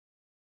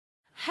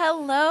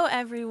Hello,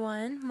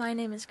 everyone. My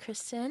name is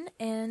Kristen,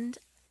 and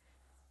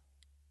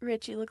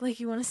Rich, you look like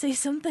you want to say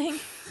something.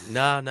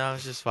 No, I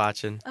was just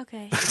watching.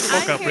 Okay.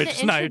 Woke up, Rich.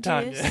 It's not your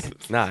time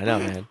yet. Nah, I know,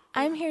 man.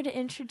 I'm here to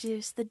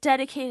introduce the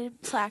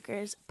Dedicated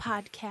Slackers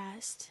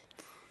podcast,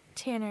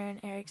 Tanner and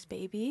Eric's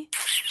baby.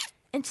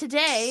 And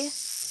today,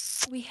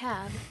 we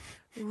have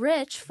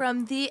Rich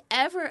from the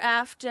Ever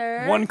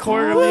After.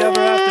 1/4 of the Ever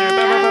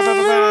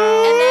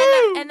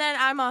After. And then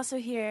I'm also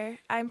here.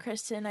 I'm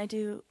Kristen. I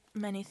do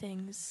many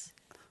things.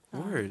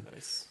 Word.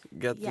 Nice.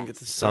 Get Yes.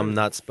 the Some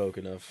not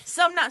spoken of.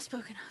 Some not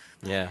spoken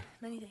of. Yeah.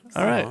 Many things.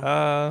 All right,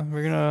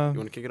 we're You gonna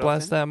wanna kick it off,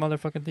 blast Tanner? that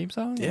motherfucking theme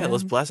song. Yeah, and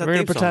let's blast that We're gonna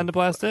theme pretend song. to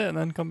blast it and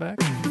then come back.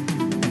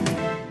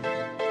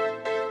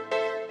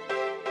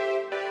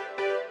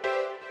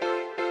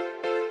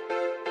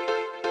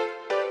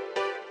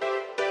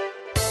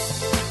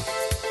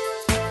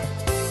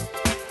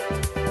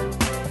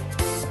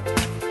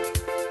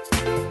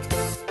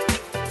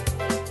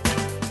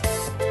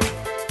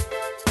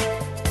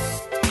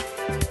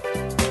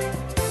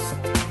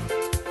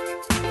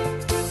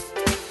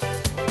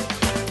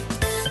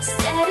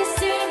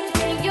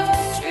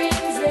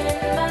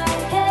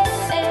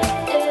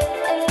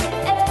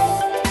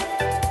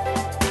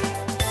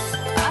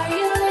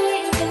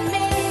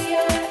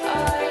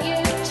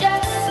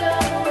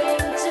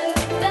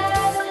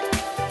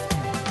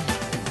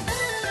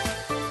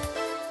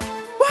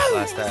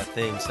 Blast that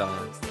theme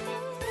song.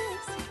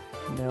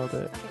 Nailed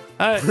it.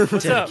 All right,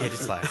 what's up? Dedicated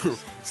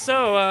Slackers.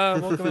 So,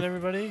 welcome in,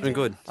 everybody. It's been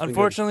good. It's been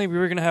Unfortunately, we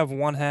were gonna have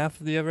one half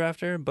of the Ever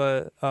After,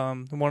 but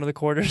one of the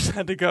quarters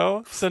had to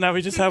go, so now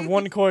we just have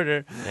one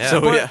quarter. Yeah.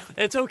 So, But yeah.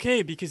 it's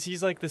okay because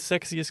he's like the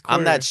sexiest quarter.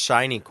 I'm that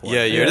shiny quarter.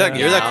 Yeah, you're Yeah. that.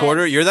 You're that Yes.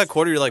 quarter. You're that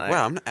quarter. You're like, Like-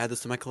 wow, I'm gonna add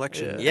this to my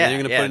collection. Yeah. And Yeah, then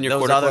you're gonna yeah, put it in your those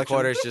quarter other collection.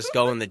 quarters just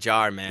go in the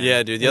jar, man.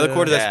 Yeah, dude. The other Yeah.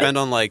 quarter that's Yeah. spent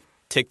on like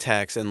Tic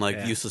Tacs and like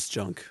Yeah. useless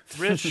junk.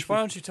 Rich, why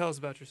don't you tell us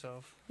about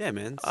yourself? Yeah,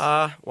 man.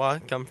 Well, I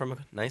come from a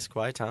nice,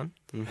 quiet town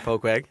in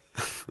Poquag.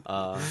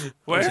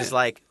 Where? Which is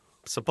like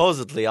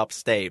supposedly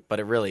upstate, but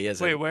it really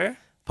isn't. Wait, where?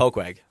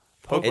 Poquag.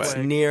 Poquag. It's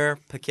near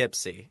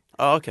Poughkeepsie.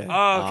 Oh, okay.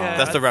 Oh, okay.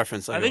 That's the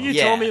reference. I think you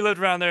Yeah. told me you lived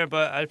around there,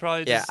 but I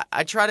probably Yeah, just...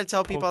 I try to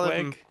tell people I live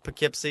in Poquag?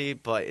 Poughkeepsie,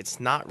 but it's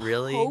not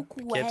really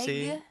Poquag?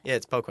 Poughkeepsie. Yeah,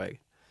 it's Poquag.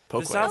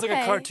 This sounds like a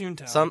Okay. cartoon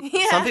town. Some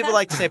people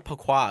like to say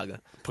Poquag.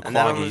 And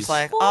then I'm just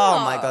like, Poquag. oh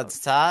my god,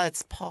 sir,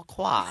 it's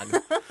Poquag.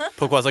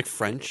 Pourquoi like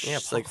French. Yeah,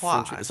 it's like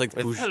pourquoi? French. It's like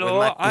With- bourgeois. Hello,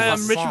 my I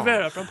am Rich croissant.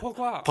 Rivera from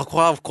Pourquoi.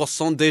 Pourquoi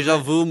croissant déjà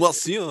vu,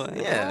 monsieur?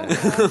 Yeah.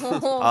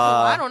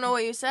 I don't know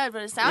what you said,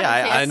 but it sounded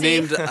yeah, I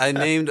fancy.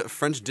 named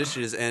French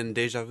dishes and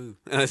déjà vu.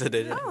 And I said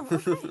déjà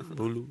vu.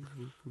 Oh,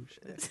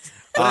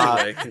 But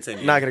anyway,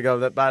 continue. Not gonna go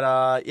with it,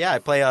 but yeah, I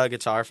play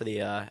guitar for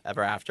the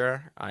Ever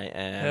After. I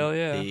am Hell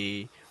yeah.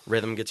 the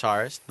rhythm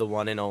guitarist, the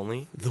one and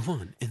only. The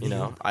one. You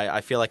know,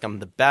 I feel like I'm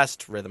the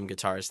best rhythm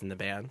guitarist in the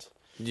band.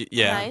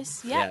 Yeah.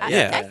 nice. Yeah,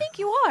 Yeah. I think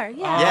you are.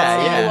 Yeah, Yeah, I'd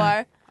say yeah. you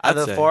are. Out of I'd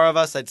the say. four of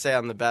us, I'd say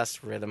I'm the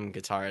best rhythm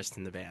guitarist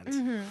in the band.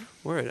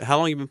 Mm-hmm. Word. How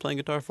long you been playing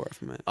guitar for?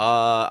 From it?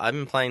 I've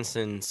been playing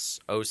since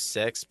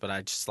 '06, but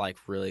I just like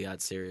really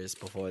got serious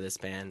before this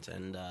band,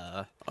 and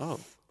Oh,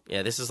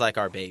 yeah, this is like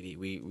our baby.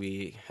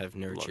 We have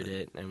nurtured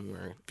it, and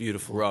we're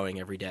beautiful. growing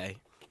every day.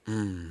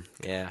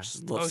 Yeah.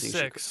 Just love Oh, seeing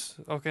 06.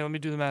 Okay, let me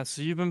do the math.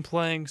 So you've been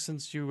playing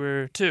since you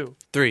were 2.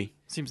 3.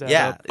 Seems that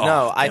Yeah, up.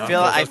 no, I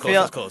feel, I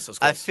feel,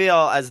 I feel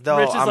as though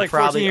Rich is I'm like 14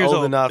 probably years old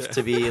old. enough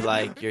to be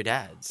like your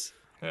dad's.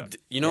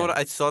 You know Yeah. what?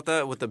 I thought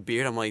that with the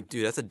beard. I'm like,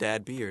 dude, that's a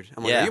dad beard.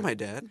 I'm like, Yeah. are you my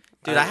dad?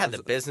 Dude, I had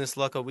the business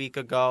look a week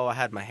ago. I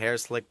had my hair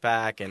slicked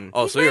back, and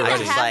Oh, so you're wearing I a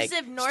ready. just like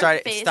half-zip North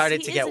started Face.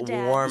 started He to is get a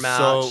dad. warm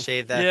out, So-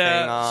 shave that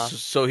Yeah. thing off.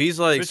 So he's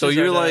like, Rich so is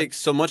you're our dad. like,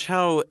 so much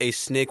how a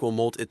snake will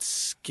molt its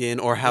skin,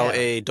 or how Yeah,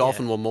 a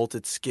dolphin yeah. will molt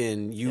its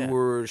skin. You Yeah.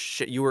 were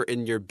you were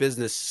in your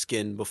business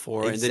skin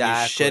before, and then you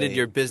Exactly. shedded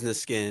your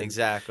business skin,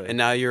 Exactly. and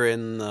now you're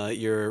in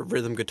your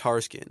rhythm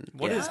guitar skin.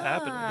 What is Yeah.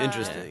 happening? Ah.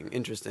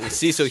 Interesting.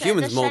 See, so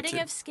humans the molt. shedding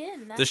of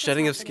skin. That's The what's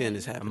shedding of skin happening.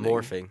 is I'm happening.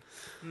 morphing.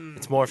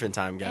 It's morphin'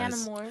 time,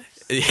 guys. Animorphs.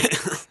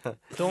 Yeah.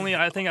 The only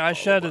thing I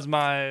shed is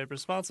my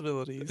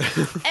responsibilities.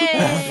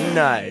 Hey.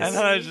 Nice. And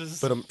then I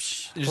just But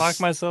lock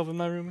myself in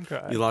my room and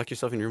cry. You lock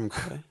yourself in your room and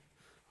cry.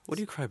 What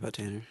do you cry about,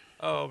 Tanner?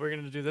 Oh, we're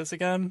going to do this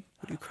again?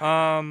 What do you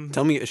cry?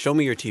 Show Show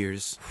me your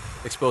tears.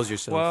 Expose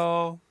yourself.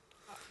 Well,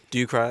 Do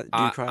you cry?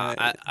 Do you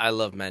cry? I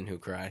love men who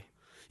cry.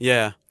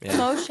 Yeah. Yeah.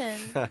 Emotion.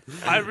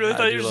 I really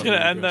thought do you were just love going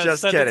to you, end bro. that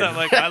Just sentence kidding. at,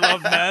 like, I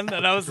love men.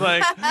 And I was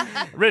like,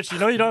 Rich, you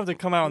know you don't have to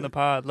come out on the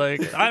pod.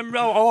 Like, I'm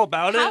all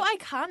about How it.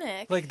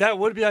 iconic. Like, that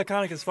would be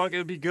iconic as fuck. It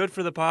would be good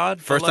for the pod.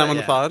 but, First time on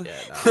like, the pod?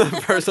 Yeah, no.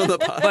 First on the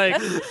pod. Like, I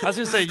was going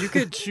to say, you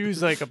could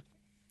choose, like, I'm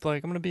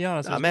going to be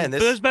honest. Nah, man,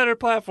 there's better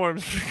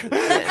platforms.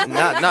 no,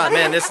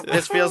 man.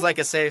 This feels like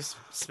a safe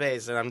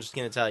space, and I'm just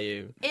gonna tell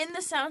you. In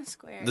the sound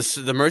square.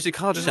 The Mercy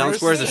College The Sound Mercy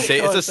Square is a College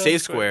safe. It's a Sound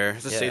safe Square. square.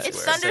 It's a Yeah. safe It's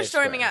square. Safe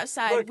thunderstorming square.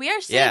 outside. Look. We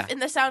are safe Yeah. in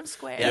the sound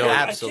square. Yeah, Yo.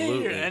 absolutely.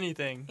 I can't hear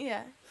anything.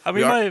 Yeah. We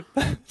We are-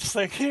 might just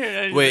like hear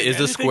anything. Wait, is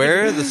the Anything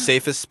square is- the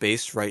safest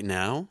space right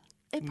now?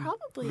 It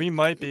probably. We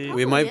might be. it We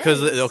probably might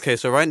because is. okay.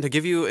 So right to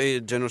give you a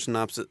general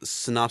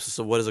synopsis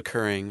of what is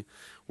occurring,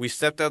 we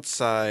stepped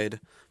outside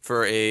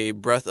for a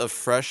breath of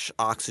fresh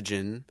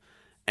oxygen.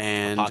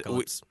 And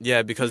Apocalypse.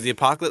 because the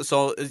apocalypse.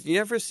 So you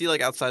ever see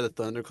like outside the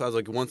thunderclouds,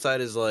 like one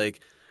side is like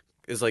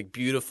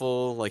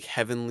beautiful, like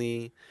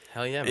heavenly.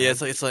 Hell yeah, man. Yeah,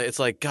 it's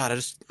like God. I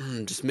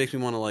just makes me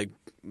want to like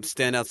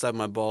stand outside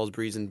my balls,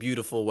 breezing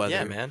beautiful weather.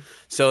 Yeah, man.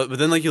 So, but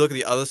then like you look at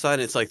the other side,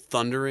 and it's like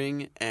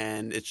thundering,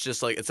 and it's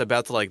just like it's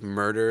about to like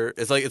murder.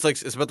 It's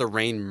about to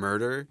rain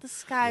murder. The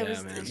sky Yeah,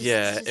 was man. just,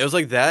 Yeah, just it was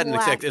like that, and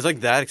black. it's like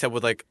that, except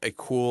with like a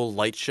cool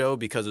light show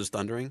because it was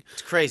thundering.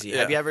 It's crazy. Yeah.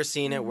 Have you ever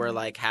seen it where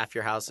like half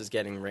your house is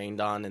getting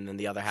rained on and then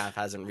the other half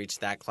hasn't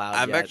reached that cloud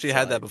I've yet? actually So,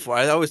 had that like, before.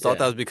 I always thought Yeah.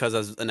 that was because I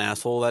was an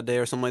asshole that day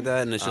or something like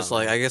that, and it's just Oh,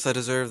 like man. I guess I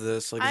deserve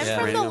this. Like, I'm it's Yeah.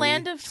 from raining the on me.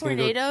 land of gonna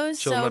go tornadoes,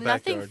 chill in so my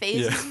nothing backyard.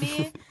 phases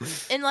me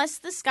unless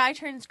the sky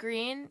turns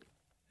green.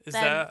 Is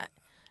Then that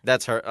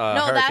That's her. no,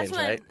 Hurricanes, that's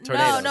when right?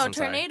 Tornadoes, I'm sorry.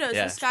 tornadoes.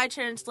 Yeah. The sky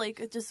turns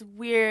like just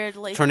weird,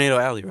 like Tornado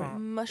Alley, right?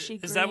 mushy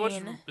green. is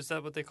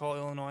that what they call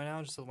Illinois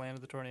now? Just the land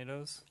of the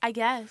tornadoes? I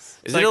guess. Is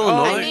It's it like,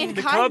 Illinois? Oh, I mean,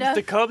 the kind Cubs. of.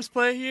 The Cubs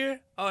play here.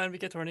 Oh, and we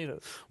get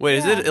tornadoes. Wait,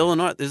 is Yeah. it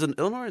Illinois? Is it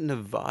Illinois,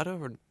 Nevada,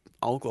 or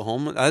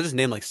Oklahoma? I just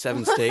named like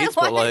 7 states,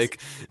 but What? like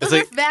Those it's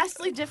like are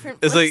vastly different.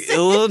 it's like places.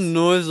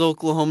 Illinois,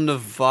 Oklahoma,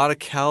 Nevada,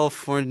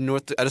 California,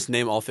 North. I just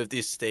name all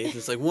 50 states.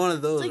 It's like one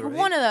of those. It's like right?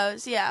 one of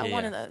those. Yeah, Yeah.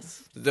 one of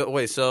those.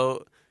 Wait,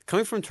 so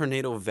coming from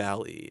Tornado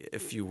Valley,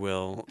 if you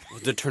will,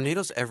 did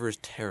tornadoes ever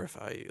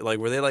terrify you? Like,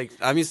 were they like?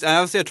 I mean,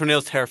 obviously, a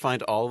tornado's terrifying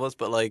to all of us,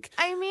 but like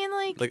I mean,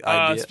 like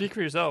idea. Speak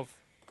for yourself.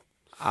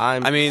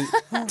 I mean,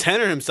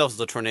 Tanner himself is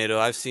a tornado.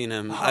 I've seen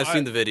him. I've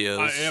seen the videos.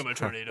 I am a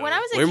tornado. when I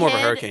was a Way kid, more of a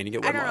hurricane. You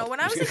get I way don't know. more. When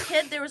I was a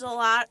kid, there was a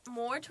lot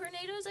more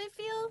tornadoes. I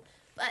feel,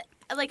 but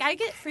like I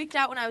get freaked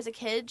out when I was a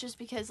kid just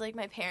because like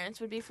my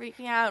parents would be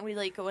freaking out and we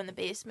like go in the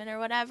basement or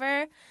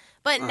whatever.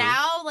 But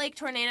now, like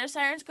tornado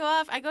sirens go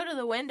off, I go to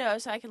the window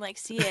so I can like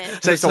see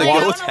it. Takes a Like, walk. I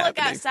want What's to look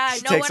happening? outside.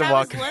 She No, takes when a I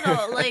was walk.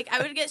 little, like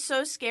I would get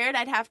so scared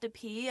I'd have to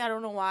pee. I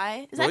don't know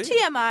why. Is that Really?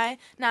 TMI?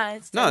 Nah,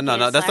 it's No.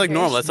 dedicated That's like slackers.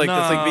 normal. That's like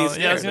being No,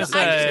 scared. yeah, I was gonna I just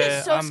say,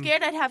 get so I'm-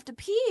 scared I'd have to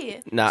pee.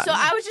 Nah. So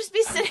I would just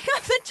be sitting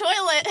on the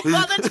toilet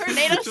while the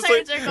tornado Just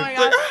sirens like- are going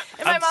on.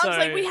 And my I'm mom's sorry.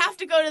 like, we have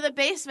to go to the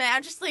basement.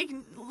 I'm just like,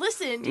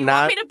 listen, do you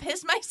Now- want me to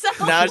piss myself?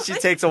 Now she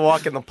takes a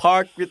walk in the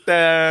park with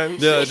them.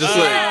 Yeah, just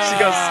like- she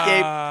goes skate.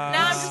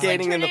 Now I'm just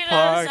skating like, in the tornadoes,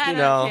 park, I you don't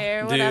know.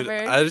 care, Dude, whatever.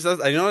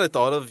 I know what I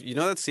thought of. You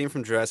know that scene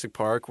from Jurassic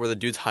Park where the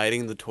dude's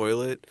hiding in the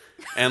toilet,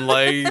 and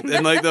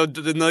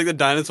the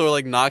dinosaur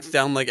like knocks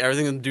down like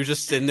everything, and the dude's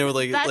just sitting there with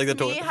That's like the me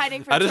toilet.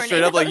 hiding from I just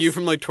straight up like tornadoes. you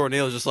from like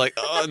tornadoes, just like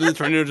and the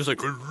tornado just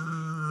like.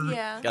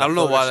 Yeah. I don't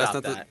know why that's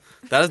Photoshop not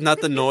that is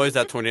not the noise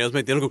that tornadoes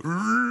make. They don't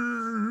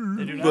go.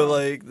 They do But not.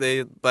 like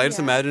but I just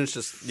Yeah. imagine it's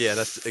just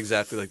that's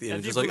exactly like the If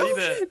image. you Just like believe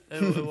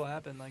oh, it will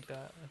happen like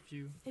that.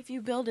 If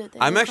you build it, they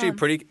I'm will actually come.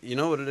 pretty. You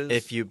know what it is?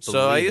 If you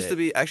so I believe used to it.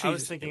 be I actually.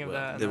 was thinking of will.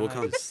 that. They and will then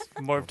come. I just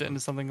morphed it into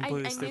something I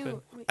completely stupid.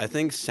 knew. I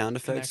think sound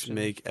effects Connection.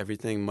 make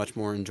everything much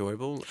more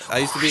enjoyable. I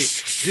used to be,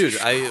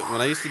 dude. When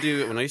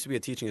I used to be a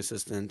teaching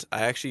assistant,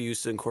 I actually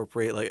used to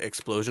incorporate like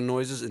explosion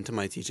noises into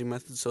my teaching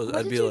methods. So What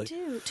I'd did be you like,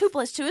 do? 2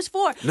 + 2 is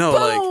 4. no,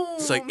 Boom! like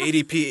it's like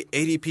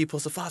ADP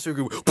plus a phosphor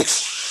group,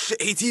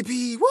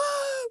 ATP. What?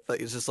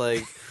 Like it's just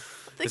like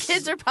The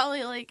kids are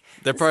probably like,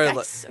 they're this probably guy's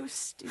like, so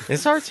stupid.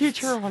 Is our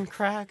teacher on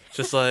crack?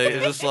 just like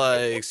it's just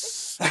like.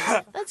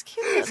 That's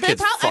cute. They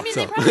kid's I mean, fucked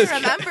they up. probably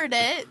remembered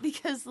it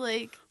because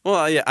like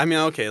Well, yeah. I mean,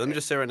 okay. Let me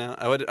just say right now,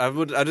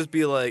 I'd just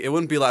be like, it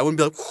wouldn't be like, I wouldn't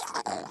be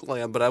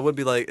like, but I would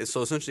be like,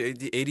 so essentially,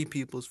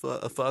 ADP plus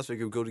a phosphate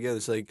group go together.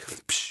 It's like,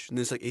 and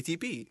then it's like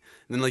ATP, and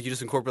then like you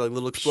just incorporate like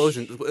little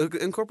explosions,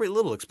 incorporate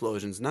little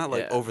explosions, not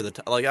like Yeah. over the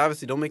top. Like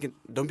obviously,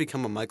 don't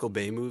become a Michael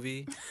Bay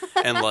movie,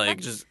 and like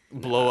just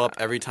blow up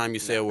every time you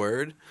say a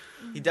word.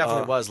 He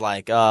definitely was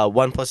like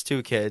 1 +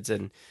 2 kids,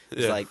 and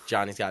he's Yeah. like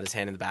Johnny's got his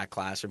hand in the back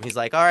classroom. He's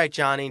like, "All right,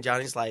 Johnny."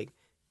 Johnny's like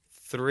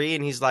 3,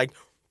 and he's like,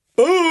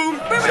 "Boom,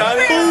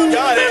 Johnny,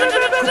 got it."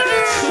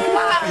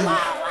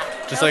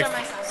 Just like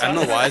I don't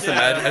know why. I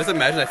just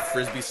imagine that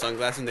frisbee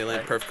sunglasses and they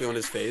land perfectly on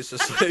his face.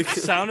 Just like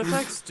Sound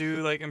effects do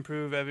like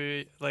improve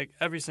every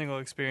single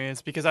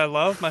experience because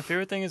my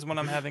favorite thing is when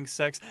I'm having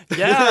sex.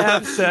 Yeah, I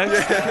have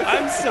sex.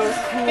 I'm so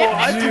cool.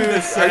 I do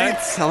this Are you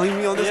sex. telling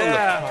me all this on the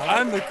Yeah,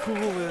 I'm the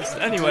coolest.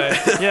 Anyway,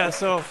 yeah,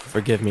 so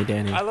Forgive me,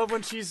 Danny. I love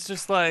when she's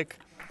just like,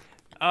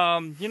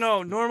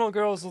 normal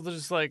girls will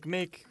just like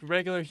make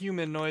regular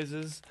human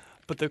noises,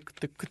 but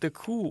the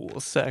cool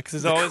sex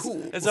is always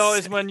cool it's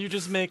always when you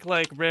just make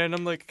like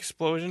random like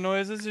explosion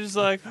noises. You're just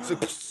like,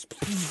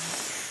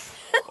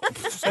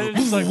 and you're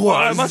just like, wow,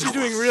 I must be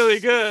doing really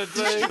good.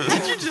 Like,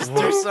 Did you just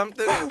do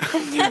something?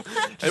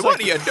 Hey, what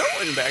are you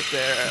doing back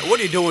there? What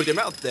are you doing with your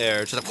mouth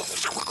there? Just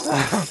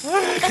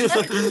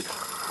like,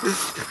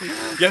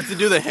 you have to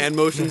do the hand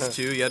motions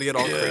too. You got to get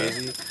all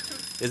crazy.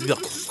 It's be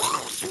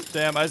like,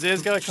 damn,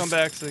 Isaiah's gotta come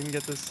back so he can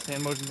get this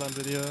hand motions on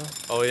video.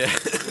 oh yeah.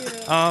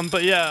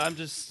 But yeah,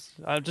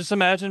 I just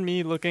imagine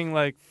me looking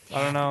like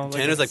I don't know. Like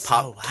Tanner's like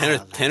pop.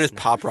 Tanner's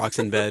pop rocks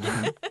in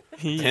bed.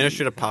 he, Tanner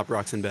straight up pop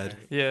rocks in bed.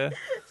 yeah.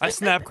 I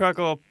snap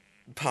crackle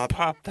pop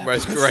that.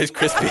 Rice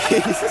Krispies.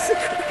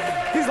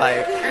 He's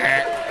like,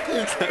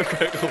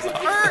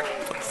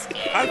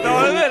 I I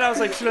thought of it. I was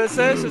like, should I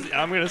say it? She was like,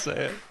 I'm gonna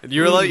say it.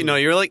 You were like,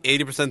 you're like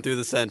 80% through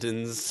the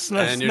sentence,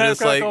 and you're Snap,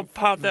 just crackle, like,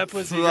 pop that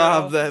pussy.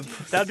 flop Girl. that.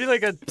 That'd be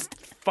like a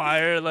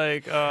fire,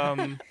 like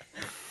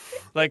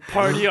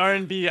party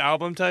R&B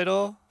album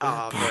title.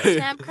 Oh, man.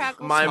 Snap,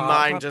 crackle, My pop.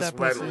 mind Pop just that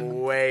went pussy.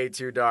 way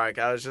too dark.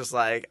 I was just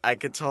like, I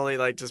could totally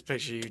like just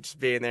picture you just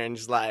being there and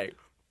just like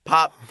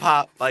pop,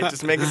 pop, like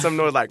just making some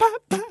noise like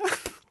pop, pop.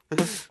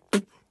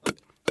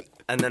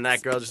 And then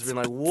that girl just being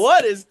like,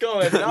 "What is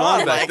going on?"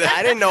 back Like, there.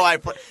 I didn't know I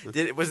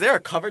played. Was there a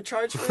cover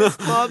charge for this,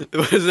 Mom?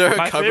 Was there a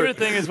My cover? favorite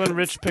thing is when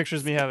Rich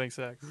pictures me having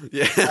sex.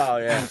 Yeah. Oh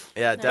yeah,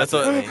 yeah, That's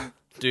what, definitely.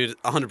 dude.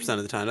 100%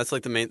 of the time. That's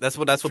like the main. That's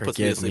what puts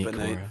me to sleep at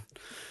night.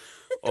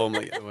 Oh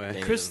my god.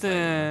 Way. Kristen.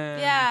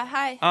 Yeah,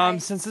 hi. hi.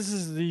 Since this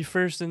is the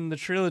first in the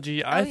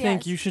trilogy, I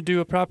think yes. you should do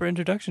a proper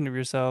introduction of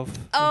yourself.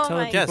 Oh Tell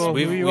my people Yes, who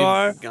we've- you we've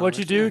are, gone what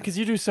you with do, that. because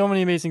you do so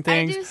many amazing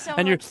things, do so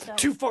and you're much stuff.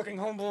 too fucking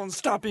humble and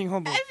stop being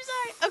humble. I'm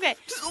sorry. Okay.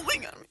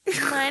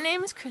 My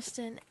name is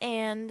Kristen,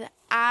 and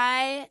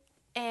I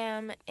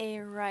am a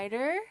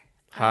writer.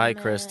 Hi, I'm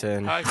a-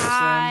 Kristen. Hi, Kristen.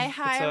 Hi, What's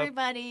hi, up?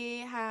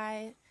 everybody.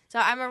 Hi. So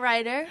I'm a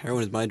writer.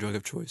 Heroin is my drug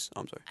of choice.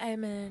 Oh, I'm sorry.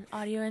 I'm an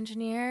audio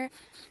engineer.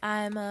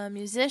 I'm a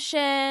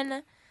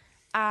musician.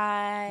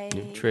 I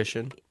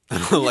Nutrition.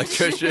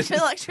 Electrician.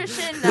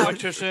 electrician. No,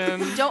 Electrician.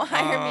 don't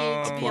hire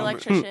me to be plumber.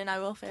 electrician. I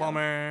will fail.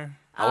 Plumber.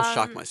 I'll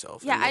shock Um,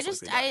 myself. Yeah, and I most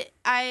just likely die.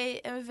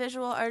 I am a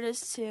visual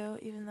artist too,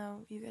 even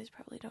though you guys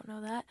probably don't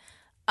know that.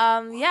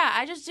 Yeah,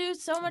 I just do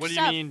so much What do you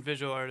stuff. mean,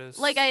 visual artist?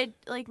 Like I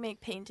like make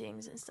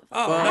paintings and stuff.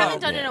 Oh, I wow. haven't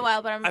done it in a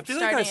while, but I'm I feel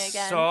starting like I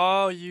again.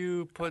 saw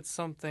you put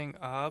something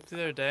up the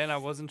other day, and I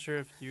wasn't sure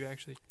if you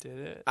actually did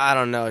it. I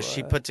don't know.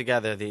 She What? put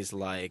together these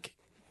like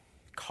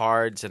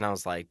cards, and I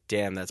was like,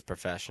 "Damn, that's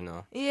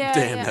professional." Yeah,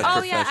 Damn, yeah. that's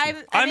Oh yeah,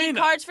 professional. I I made mean,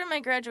 cards for my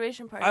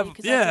graduation party I've-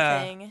 because yeah.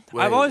 that's a thing.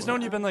 Wait, I've always what?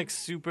 known you've been like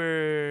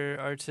super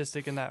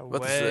artistic in that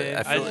What's way. the-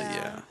 I feel like- like,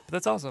 Yeah. yeah.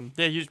 That's awesome.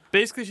 Yeah, you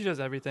basically she does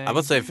everything. I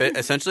would say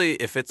essentially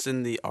if it's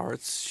in the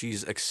arts,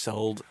 she's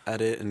excelled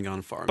at it and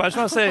gone far. But I just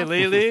want to say,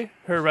 lately,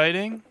 her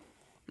writing,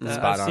 Spot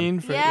I've on. seen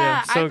for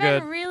Yeah, so I've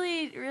good. been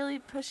really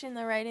pushing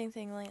the writing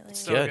thing lately.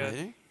 So Good.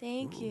 good.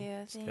 Thank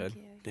you, thank good.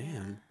 you.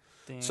 Damn.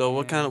 Damn. So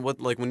what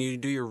like when you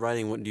do your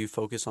writing, what do you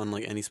focus on,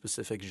 like any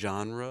specific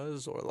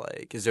genres, or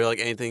like is there like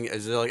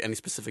any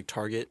specific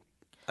target,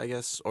 I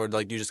guess, or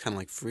like do you just kind of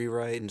like free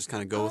write and just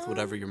kind of go with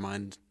whatever your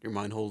mind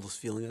holds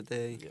feeling that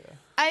day? Yeah.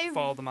 I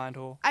Follow the mind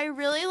hole. I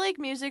really like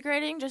music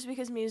writing just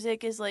because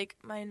music is like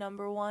my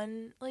number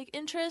one like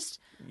interest.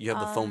 You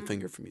have the foam Um,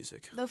 finger for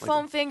music. The Like,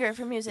 foam finger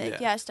for music, Yeah.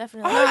 yes,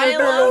 definitely. I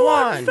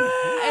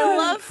I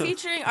love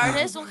featuring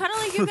artists. Well, kind of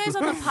like you guys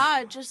on the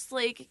pod, just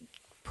like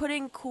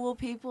putting cool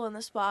people in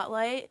the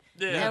spotlight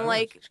Yeah. and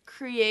like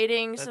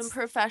creating some That's-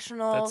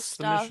 professional that's the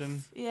stuff.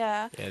 mission.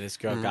 Yeah. Yeah, this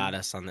girl Mhm. got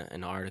us on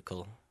an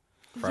article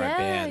for yeah, our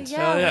band. yeah,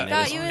 Hell we yeah. And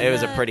got it you was, in it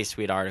was a the- pretty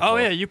sweet article. Oh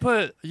yeah, you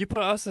put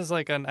us as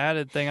like an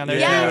added thing on there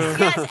Yes,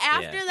 too. yes.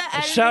 After Yeah. the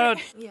editing, Shout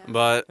out- Yeah.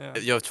 But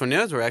Yeah. if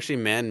tornadoes were actually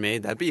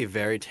man-made, that'd be a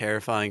very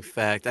terrifying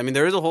fact. I mean,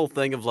 there is a whole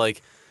thing of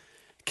like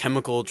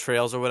chemical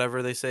trails or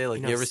whatever they say.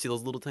 Like, You you, know, ever see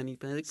those little tiny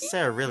like,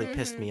 Sarah really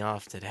pissed me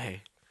off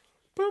today.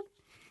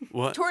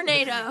 what?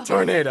 Tornado.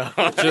 Tornado.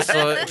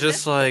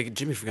 just like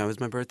Jimmy forgot it was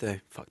my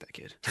birthday. Fuck that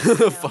kid.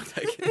 Fuck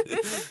that kid.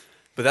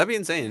 But that'd be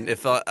insane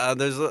if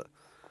there's a.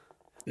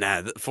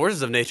 Nah, the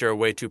forces of nature are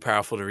way too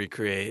powerful to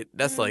recreate.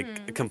 That's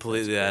like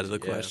completely out of the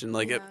Yeah. question.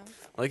 Like, Yeah.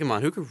 like, come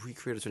on, who could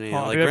recreate a tornado?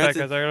 Hold on, Like, be right back, granted,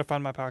 guys. I gotta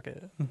find my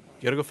pocket. you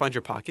gotta go find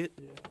your pocket.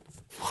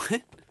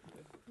 What?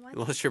 What? You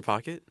lost your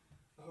pocket?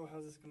 Oh,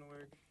 how's this gonna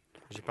work?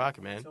 Where's your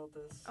pocket, man? Tilt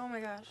this. Oh my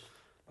gosh.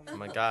 Oh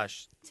my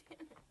gosh.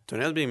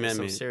 Tornadoes being There's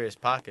some man-made. serious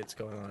pockets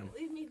going on.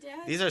 Leave me,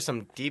 Dad. These are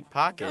some deep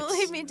pockets. Don't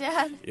leave me,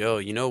 Dad. Yo,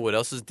 you know what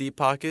else is deep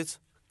pockets?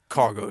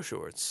 Cargo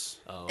shorts.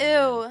 Oh,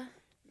 Ew.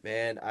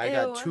 Man, I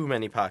got Ew. too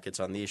many pockets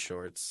on these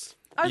shorts.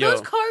 Are Yo.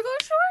 those cargo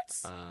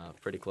shorts?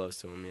 Pretty close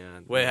to them, yeah.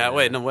 Wait, Yeah.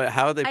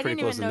 how are they I pretty didn't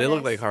close? even They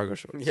look notice. like cargo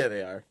shorts. Yeah,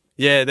 they are.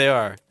 Yeah, they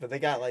are. But they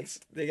got way too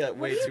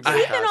What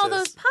many in all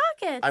those pouches.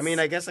 pockets? I mean,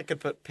 I guess I could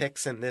put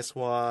picks in this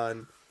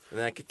one, and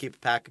then I could keep a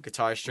pack of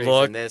guitar strings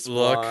Look, in this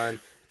look. one.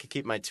 I could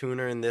keep my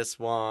tuner in this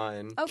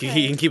one. Okay.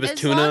 He can keep his as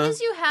tuna. long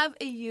as you have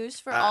a use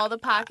for all the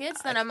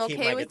pockets, then I I'm could keep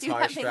okay my with you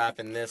guitar having. strap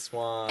in this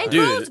one. And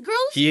Dude,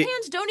 girls' he-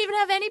 pants don't even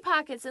have any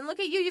pockets. And look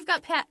at you, you've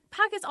got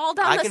pockets all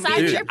down I the can side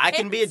be. of your I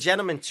can be a pants.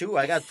 gentleman too.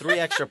 I got 3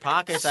 extra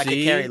pockets. I could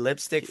See? carry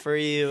lipstick for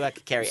you. I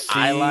could carry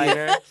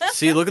eyeliner.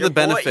 See, look at the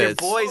benefits. Your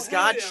boys Oh,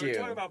 got hey, Are we you.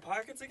 talking about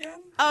pockets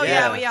again? Oh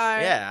yeah, we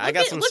are. Yeah, I Look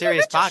got at- some look at serious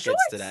Richard's pockets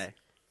shorts. today.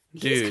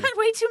 He's Dude. got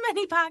way too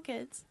many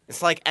pockets.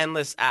 It's like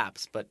endless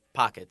apps, but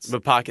pockets.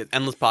 But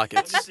endless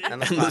pockets. Let me see.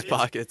 Endless Endless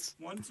pockets.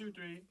 pockets. 1, 2,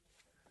 3,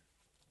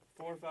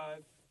 4, 5.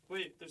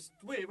 Wait,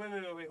 wait.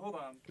 Hold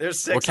on. There's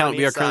 6 We're on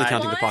we are each currently side.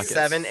 counting the 1, pockets.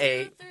 7, 2,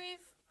 8. 3,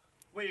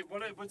 Wait,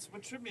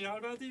 what tripped me out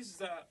about these is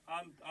that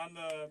on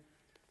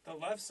the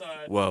left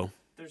side, Whoa.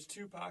 there's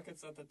 2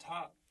 pockets at the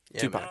top.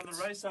 Yeah, Two man. And on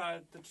the right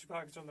side, the 2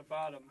 pockets on the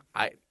bottom.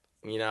 I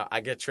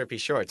get trippy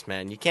shorts,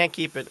 man. You can't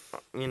keep it,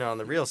 on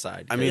the real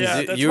side. I mean,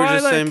 Yeah, that's you were why,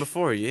 just like, saying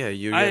before. Yeah,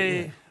 you.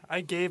 I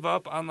I gave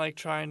up on like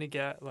trying to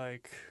get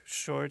like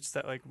shorts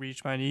that like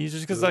reach my knees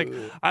just because like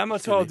I'm a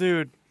tall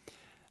dude,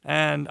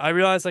 and I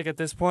realized like at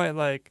this point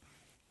like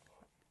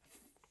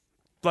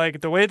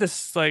the way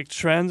this like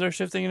trends are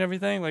shifting and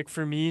everything, like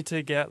for me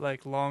to get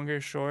like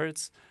longer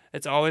shorts,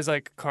 it's always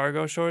like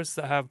cargo shorts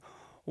that have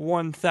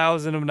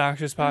 1,000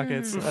 obnoxious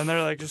pockets, and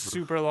they're like just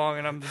super long,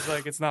 and I'm just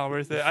like, it's not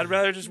worth it. I'd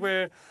rather just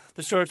wear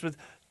the shorts with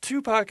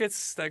 2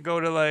 pockets that go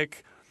to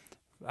like,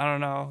 I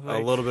don't know,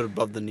 like, a little bit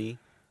above the knee,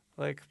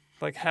 like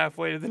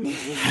halfway to the knee.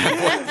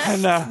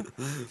 And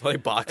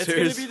like boxers.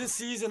 it's gonna be the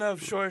season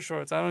of short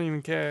shorts. I don't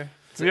even care.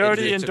 We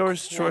already it's a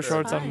endorsed short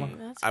quarter. shorts. Fine,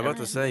 that's I'm about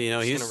to fine. say,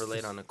 He's he's gonna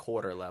relate on a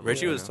quarter level.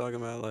 Richie you was know? talking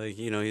about like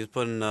he's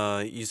putting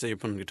you say you're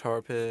putting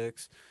guitar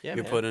picks. Yeah,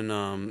 you're man.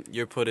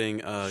 putting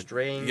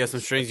Strings, You got some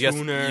strings.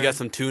 tuner. You got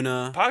some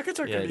tuna. Pockets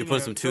are Yeah, you convenient.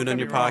 put some tuna Don't in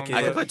get your me wrong, pocket.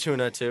 I could but- put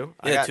tuna too.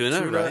 I Yeah, got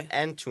tuna, right.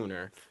 and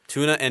tuner.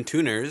 Tuna and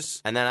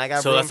tuners. And then I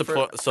got So room that's the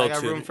for so I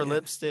got tuna- room for yeah.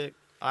 lipstick.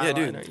 Yeah,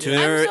 dude. eyeliner,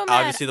 Tuner, I'm so mad.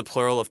 obviously the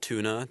plural of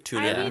tuna.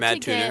 Tuna, I need mad to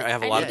tuner. get, I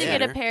have a lot need of to tuner.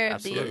 get a pair of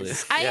Absolutely.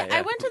 these. Yeah, I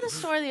yeah. went to the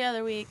store the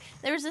other week.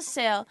 There was a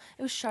sale.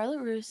 It was Charlotte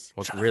Russe.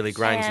 Which really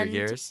grinds your And-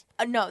 gears.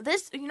 No,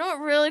 this, you know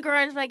what really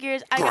grinds my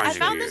gears? I Grinds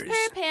your found this gears.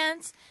 pair of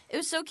pants. It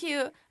was so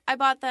cute. I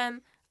bought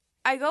them.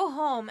 I go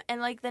home, and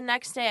like the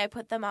next day I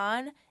put them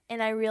on,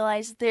 and I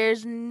realize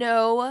there's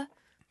no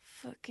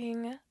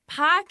fucking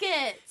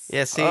pockets.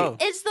 Yeah, see, Oh.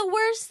 It's the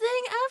worst thing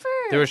ever.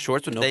 There were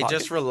shorts with no they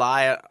pockets. just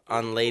rely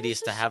on ladies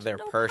to just have their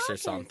no purse or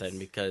pockets. something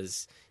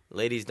because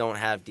ladies don't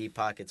have deep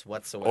pockets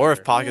whatsoever. or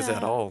if pockets Yeah.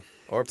 at all.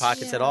 Or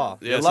pockets at Yeah. all.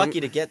 Yeah, You're some-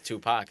 lucky to get 2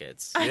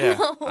 pockets. I Yeah.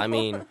 know. I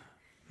mean,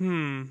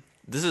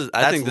 This is.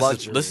 That's I think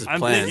luxury. this is I'm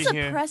planned. This is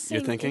Here. a pressing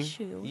You're thinking?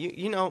 issue.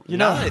 you know, You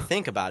now know- that I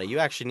think about it, you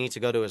actually need to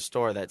go to a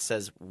store that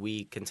says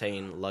we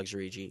contain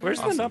luxury jeans. Where's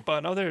the nut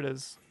button? Oh, there it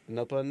is.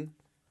 Nut button.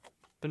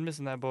 Been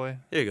missing that boy.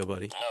 Here you go,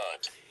 buddy.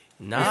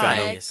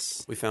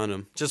 Nice. We found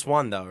him. Just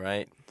one though,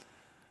 right?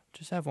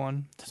 Just have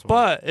one. Just one.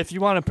 But if you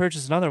want to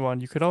purchase another one,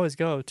 you could always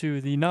go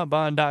to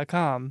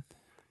thenutbond.com.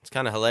 It's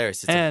kind of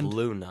hilarious. It's And- a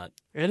blue nut.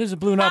 It is a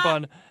blue nut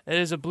bond. It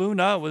is a blue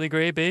nut with a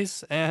gray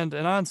base and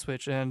an on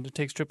switch, and it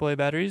takes AAA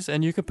batteries.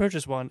 And you can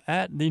purchase one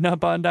at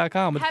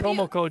thenutbond.com with Have you-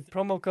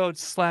 promo code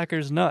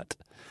SlackersNut,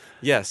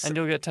 Yes. and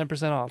you'll get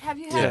 10% off. Have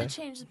you Yeah. had to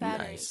change the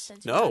batteries Nice.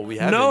 since you No, got we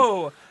it? haven't.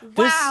 No,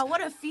 Wow, what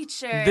a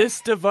feature.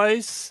 this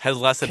device Has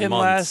lasted can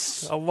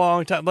months. last a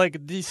long time.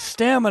 Like the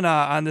stamina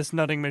on this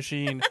nutting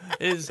machine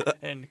is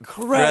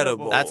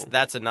incredible.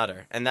 That's a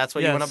nutter, and that's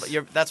what you Yes.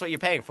 want to. That's what you're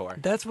paying for.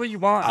 That's what you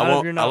want I out of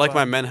won't. your I nut like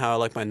my bond. men how I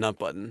like my nut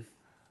button.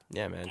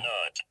 Yeah, man.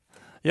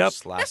 Yep,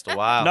 Just last a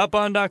while.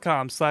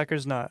 nutbond.com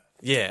 /nut.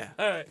 Yeah.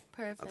 All right,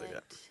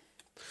 Perfect.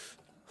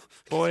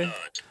 boy.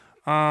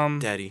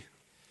 Daddy.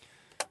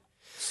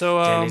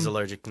 So Danny's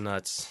allergic to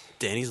nuts.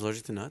 Danny's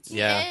allergic to nuts. He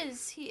Yeah.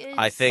 is. He is.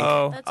 I think.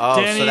 Oh. That's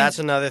Oh, Danny- so that's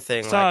another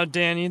thing. saw Like,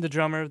 Danny, the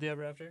drummer of the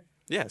Ever After.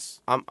 Yes.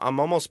 I'm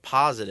almost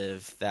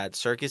positive that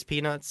circus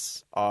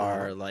peanuts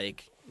are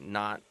like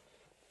not.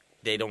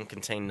 They don't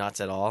contain nuts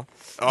at all.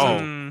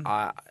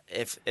 Oh.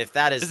 If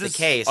that is, Is the this-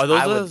 case, Are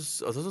those I would.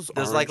 those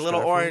There's like little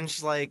styrofoam?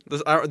 orange, like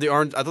The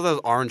orange. I thought that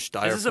was orange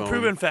styrofoam. Is this a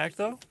proven fact,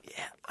 though?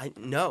 yeah. I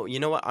no. You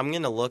know what? I'm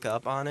gonna look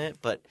up on it,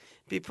 but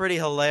it'd be pretty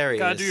hilarious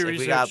Gotta do your if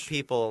we got research.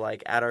 people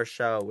like at our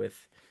show with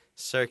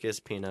circus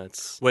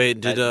peanuts.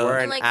 Wait, that did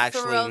weren't And, like,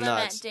 actually throw them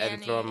at nuts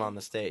and throw them Danny. on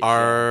the stage.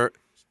 are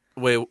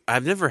wait?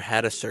 I've never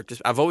had a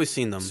circus. I've always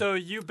seen them. So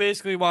you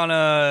basically want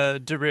to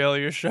derail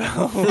your show?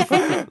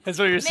 That's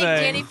what you're Make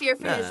saying. Danny fear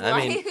for Nah, his I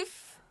mean- life.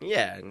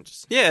 Yeah, and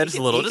just Yeah, just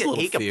a little- He just a could,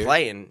 little he could fear.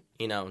 play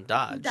and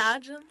dodge.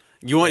 Dodge him.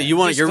 You're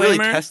really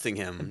Disclaimer, testing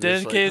him. Just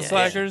Dedicated yeah,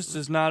 Slackers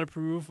does not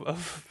approve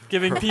of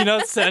giving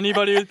peanuts to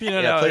anybody with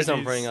peanut Yeah, allergies. please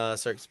don't bring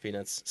circus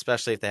peanuts,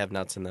 especially if they have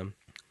nuts in them.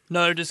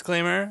 Another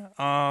disclaimer.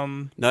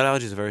 Nut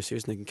allergies are very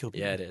serious and they can kill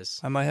people. Yeah, it is.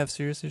 I might have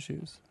serious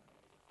issues.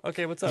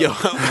 Okay, what's up? Yo,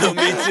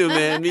 me too,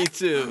 man. Me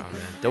too.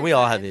 Don't we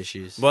all have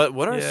issues? But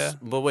what are? Yeah.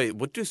 But wait,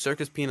 what do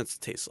circus peanuts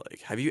taste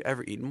like? Have you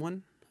ever eaten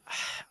one?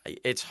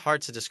 It's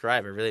hard to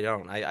describe. I really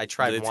don't. I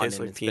tried Do they one, taste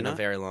and like it's been a peanut?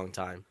 very long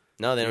time.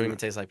 No, they don't even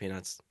taste like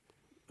peanuts.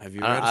 Have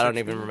you? I ever don't, had a I don't circus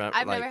even peanut? remember.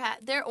 I've like, never had.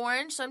 They're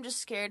orange, so I'm just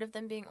scared of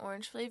them being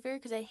orange flavor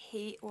because I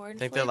hate orange I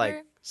think flavor. they're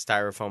like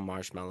styrofoam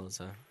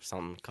marshmallows or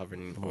something covered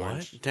in What?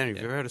 orange. Danny, have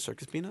Yeah. you ever had a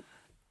circus peanut?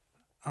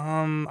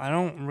 I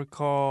don't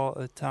recall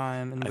a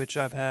time in which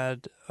I've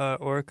had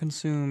or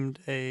consumed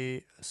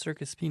a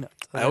circus peanut.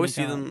 of I always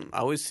any see kind. them. I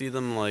always see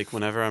them like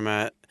whenever I'm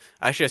at.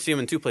 Actually, I see them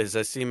in two places.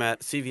 I see them at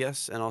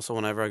CVS and also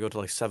whenever I go to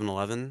like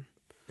 7-Eleven.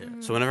 Yeah.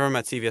 So whenever I'm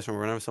at CVS or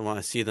whenever someone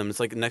I see them, it's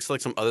like next to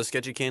like some other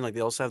sketchy cane. Like they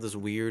also have this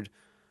weird.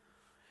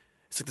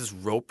 It's like this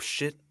rope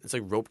shit. It's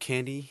like rope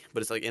candy,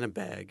 but it's like in a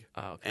bag.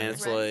 Oh, okay. And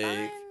it's Red like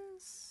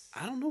Vines.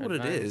 I don't know what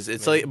Red it is. Vines,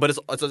 It's maybe. like, but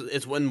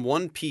it's in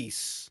one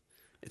piece.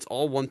 It's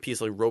all one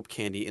piece, like rope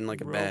candy in like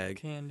a Rope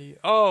bag. candy.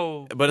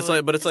 Oh, But it's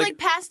like, It's like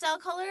pastel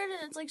colored and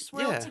it's like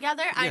swirled Yeah,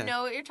 together. I yeah.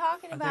 know what you're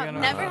talking I think about. I know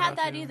Never what you're had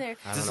that talking either. I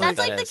don't Just know That's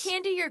what like that the is.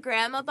 candy your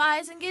grandma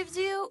buys and gives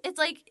you. It's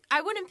like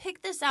I wouldn't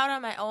pick this out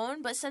on my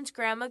own, but since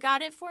grandma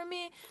got it for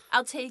me,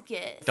 I'll take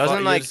it. Doesn't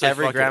you like just say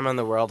every fuck it. grandma in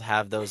the world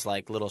have those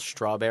like little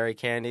strawberry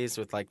candies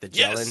with like the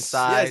gel Yes,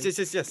 inside?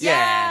 yes.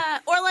 Yeah.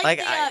 Or like, Like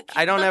the,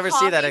 I don't the ever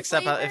see that coffee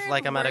except if flavor,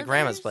 like I'm at a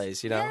grandma's Werther's.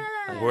 place, you know. Yeah.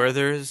 Like,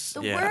 Werther's.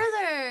 The Yeah.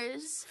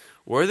 Werther's.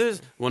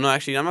 Werther's. Well, no,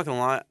 actually, I'm not gonna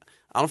lie.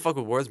 I don't fuck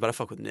with Werther's, but I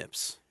fuck with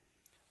Nips.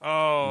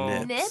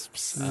 Oh.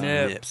 Nips.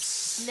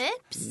 Nips? Nips.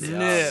 Nips?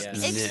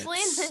 Nips. Explain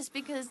Nips. this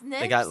because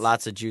Nips. they got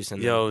lots of juice in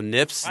them. Yo,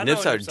 Nips. I know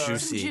Nips what are Nips are. Some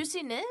juicy.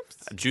 juicy Nips?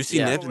 Juicy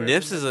Yeah. Nips. Where's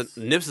Nips the is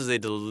Nips? a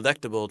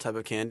delectable type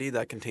of candy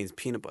that contains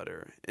peanut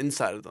butter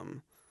inside of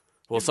them.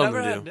 Well, You've some never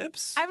of them had do.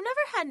 Nips? I've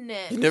never had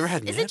Nips. You never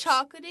had Is Nips? it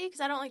chocolatey?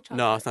 Because I don't like chocolate.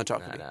 No, it's not Nah,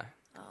 chocolate. nah.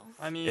 Oh.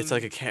 I mean, It's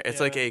like a it's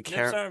like a Nips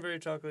carrot. aren't very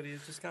chocolatey.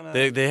 It's just kind of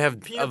They have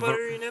peanut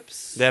buttery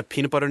nips. They have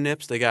peanut butter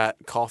nips. They got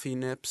coffee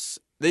nips.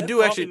 They have do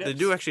coffee actually. They nips?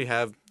 do actually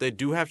have. They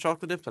do have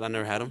chocolate nips, but I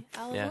never had them.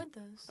 I'll Yeah. avoid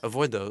those.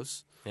 Avoid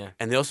those. Yeah.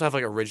 And they also have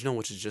like original,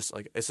 which is just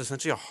like it's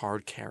essentially a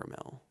hard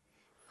caramel.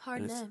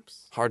 Hard It's-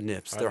 Nips. Hard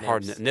nips. Hard They're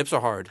hard nips. nips. Nips are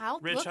hard. I'll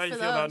Rich, look how you for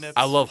feel about those. Nips?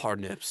 I love hard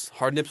nips.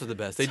 Hard nips are the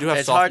best. They do have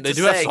It's soft. hard They to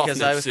do have say soft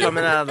because I nips was too.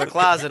 coming out of the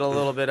closet a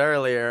little bit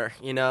earlier,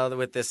 you know,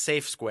 with this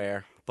safe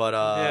square. But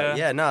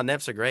Yeah.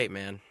 Nips are great,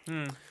 man.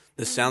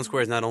 The sound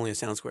square is not only a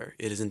sound square;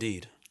 it is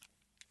indeed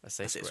A a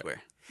safe safe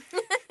square.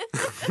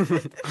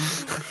 square.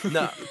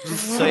 No.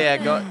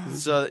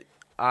 So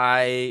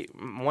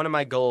one of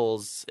my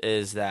goals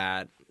is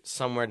that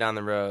somewhere down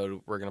the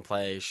road we're gonna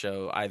play a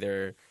show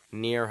either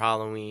near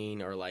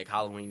Halloween or like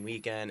Halloween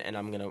weekend, and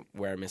I'm gonna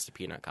wear a Mr.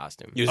 Peanut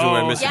costume. You're just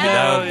gonna wear Oh, Mr. yeah. Peanut.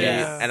 That would be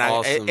Yeah. And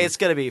awesome. it's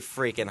gonna be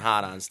freaking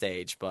hot on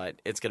stage, but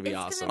it's gonna be It's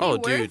awesome. gonna Oh,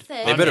 be dude, worth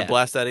it. they better Yeah.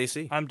 blast that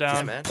AC. I'm Yeah,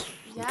 down. man.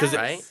 Because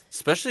Yes. Right?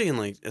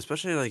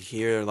 especially like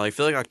here, like I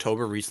feel like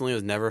October recently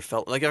has never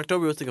felt like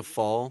October was like a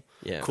fall,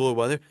 Yeah. cooler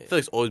weather. I feel like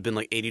it's always been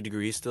like 80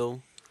 degrees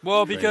still.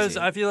 Well, because Crazy.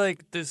 I feel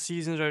like the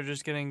seasons are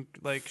just getting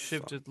like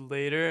shifted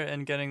later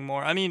and getting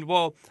more. I mean,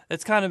 well,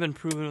 it's kind of been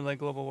proven with like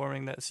global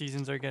warming that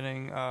seasons are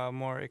getting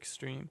more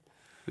extreme.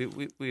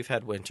 We've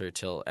had winter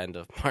till end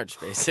of March,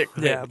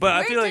 basically. Yeah, but I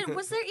Where feel like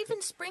was there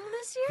even spring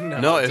this year?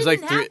 No, it was like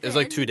didn't it was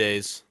like happen. 2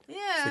 days. Yeah.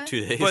 Like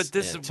 2 days. But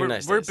this Yeah, 2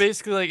 nice we're days.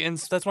 basically like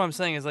that's what I'm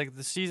saying is like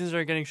the seasons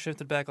are getting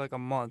shifted back like a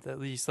month at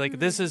least. Like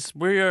this is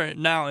we are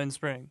now in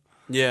spring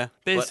yeah,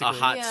 But basically. a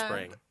hot Yeah.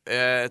 spring,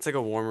 it's like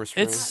a warmer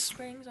spring. Hot It's-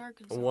 Springs, a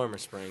Arkansas. warmer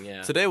spring.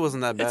 Yeah. Today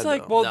wasn't that bad. It's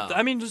like though. well, No.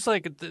 I mean, just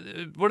like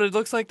what it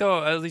looks like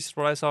though. At least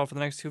what I saw for the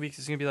next 2 weeks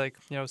is gonna be like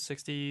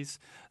 60s.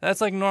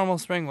 That's like normal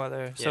spring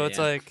weather. So Yeah, it's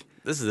yeah. like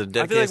this is a I feel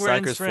dedicated like we're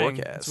in Strikers spring.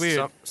 forecast. It's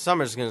weird.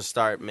 Summer's gonna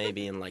start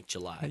maybe in like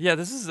July. yeah.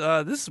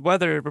 This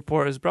weather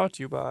report is brought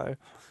to you by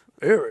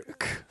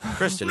Eric.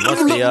 Kristen,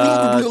 what's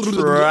the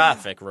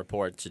traffic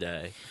report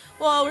today?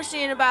 Well, we're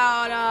seeing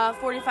about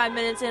 45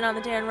 minutes in on the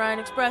Dan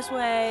Ryan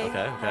Expressway.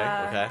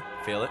 Okay.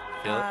 Feel it.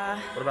 uh,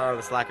 What about on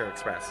the Slacker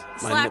Express?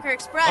 Slacker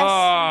Express. we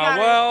got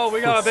Well,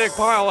 we got a big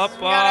pile up.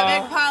 we got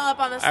a big pile up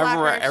on the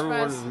Slacker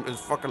Everyone Express. is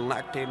fucking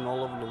lactating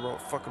all over the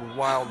road. Fucking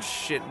wild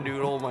shit,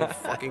 dude. Oh my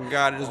fucking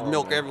god. There's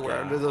milk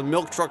everywhere. There's a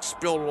milk truck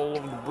spilled all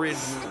over the bridge.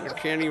 And you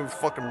can't even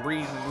fucking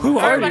breathe. Who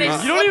are you?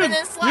 Everybody's You don't slipping even. and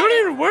You sliding.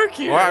 don't even work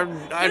here. Well,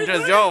 I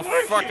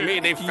just fuck me.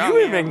 They found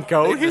me. even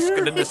go they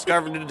here? They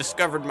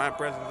discovered my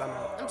presence. I'm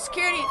out. I'm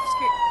security.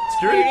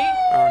 Security?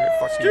 All right,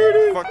 fuck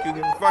you. Fuck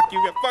you. Fuck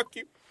you. Fuck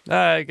you. All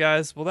right,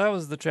 guys. Well, that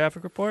was the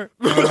traffic report.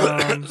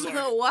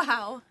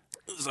 Wow.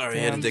 Sorry,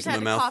 I had a Damn. dick Just in had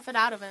my to mouth. cough it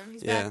out of him.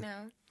 He's Yeah. back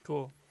now.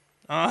 Cool.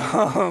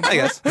 I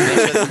guess.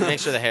 Make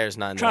sure the hair's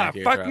not in the Trying back to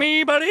of your fuck throat.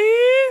 me, buddy.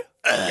 You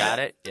got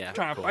it? Yeah.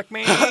 Trying to cool. fuck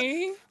me.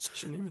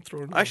 Shouldn't even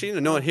throw it. Actually,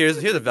 you know what? Here's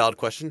a valid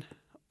question.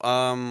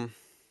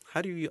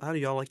 How do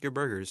y'all like your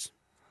burgers?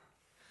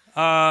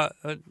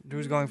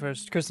 Who's going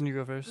first? Kristen, you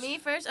go first. Me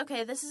first?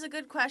 Okay, this is a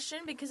good question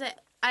because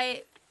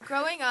I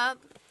growing up,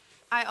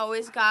 I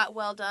always got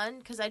well done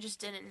because I just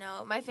didn't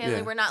know. My family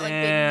Yeah. were not like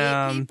big meat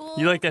Damn. people.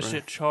 You like that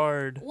shit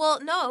charred.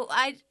 Well, no,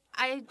 I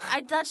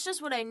that's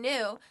just what I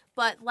knew.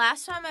 But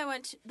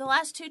the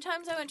last 2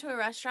 times I went to a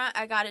restaurant,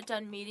 I got it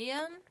done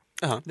medium,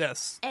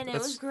 Yes. and it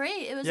That's- was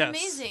great. It was yes.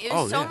 amazing. It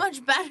Oh, was so yeah.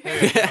 much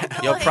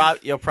better.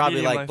 You'll probably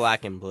Medium like life.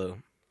 black and blue.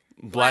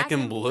 Black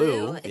and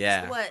blue.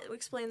 Yeah. What?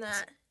 Explain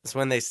that. It's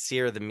when they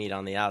sear the meat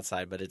on the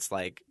outside, but it's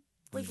like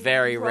Like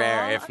very raw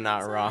rare, if on the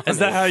not outside? raw. Is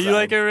that how you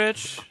like it,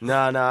 Rich? No,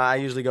 I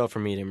usually go for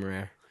medium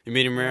rare. You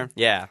medium rare?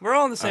 Yeah. We're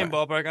all in the same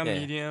All ballpark. I'm Yeah.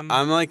 medium.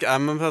 I'm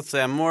about to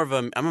say I'm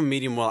a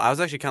medium well. I was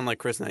actually kind of like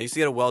Chris. Now I used to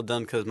get it well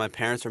done because my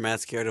parents were mad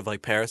scared of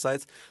like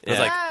parasites. But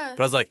Yeah.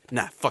 I was like,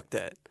 nah, fuck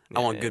that. I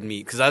want Yeah. good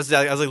meat because I was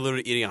like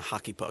literally eating a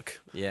hockey puck.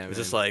 Yeah. It was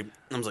man. just like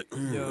I was like,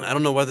 Yo. I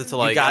don't know whether to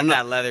like. you got I'm not-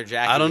 that leather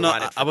jacket. I don't you know.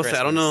 wanted for I will say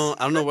I don't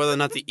Christmas. know whether or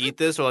not to eat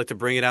this or like to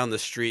bring it out in the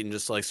street and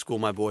just like school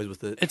my boys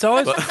with it. It's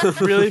always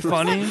really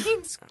funny.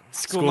 Means-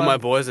 School my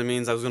boys. It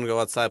means I was gonna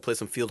go outside, play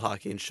some field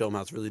hockey, and show them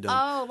how it's really done.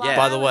 Oh, Yeah.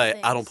 By the way,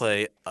 things. I don't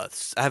play. I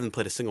haven't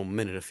played a single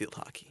minute of field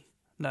hockey.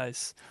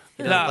 Nice.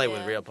 He doesn't Nah. play Yeah.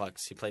 with real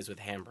pucks. He plays with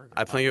hamburger.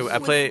 I play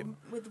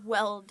with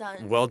well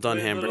done. well done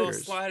With little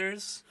hamburgers.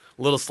 sliders.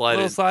 Little Little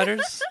sliders.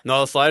 sliders.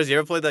 No, the sliders. You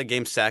ever played that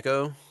game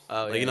Sacco?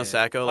 Oh, Like yeah, you know yeah.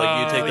 Sacco?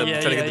 Like you take Oh, the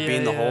yeah, try to get yeah, the bean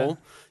in the yeah. hole.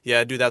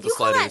 Yeah, do that with You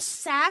call that sliders.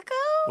 Sacco?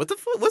 What the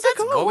fuck? What's that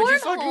That's called? What would you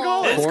fucking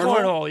call it? It's Cornhole?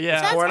 cornhole,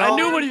 yeah. That's I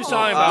knew what he was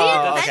talking cornhole.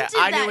 about. We okay. invented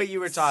I knew that what you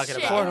were talking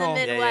shit about. in the Cornhole.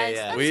 Midwest. Yeah, yeah,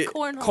 yeah. That's We-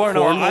 cornhole.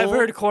 Cornhole. I've Cornhole?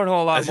 heard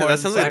cornhole a lot That more.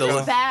 sounds like than a They're Sacco.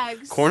 just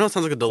bags. Cornhole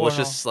sounds like a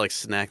delicious like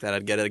snack that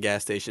I'd get at a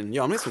gas station.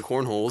 Yo, I'm gonna get some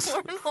cornholes.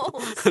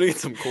 Cornholes. I'm gonna get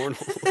some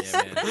cornholes.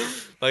 Yeah, man.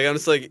 Like I'm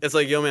just like it's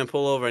like, yo man,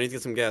 pull over. I need to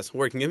get some gas.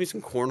 Where can you give me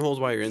some cornholes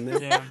while you're in there?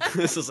 Damn.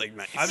 This is like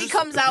nice. He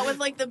comes out with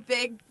like the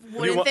big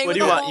wooden thing What with do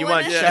you a want? hole You in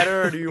want it.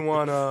 cheddar or do you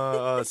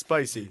want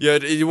spicy? Yeah,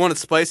 you want it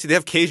spicy? They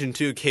have Cajun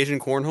too. Cajun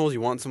cornholes.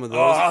 You want some of those?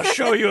 Oh, I'll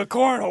show you a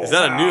cornhole. Is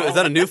that a new? now. Is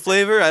that a new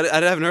flavor? I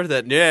haven't heard of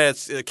that. Yeah,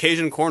 it's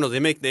Cajun cornholes.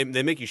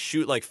 They make you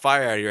shoot like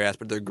fire out of your ass,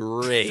 but they're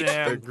great.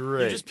 Damn. They're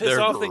great. You just piss They're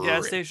off the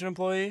gas great. station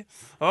employee.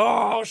 Oh,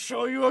 I'll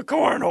show you a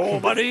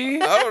cornhole,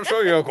 buddy. I'll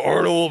show you a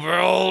cornhole,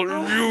 bro.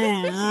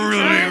 You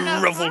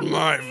really ruffled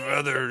my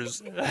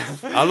feathers.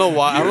 I don't know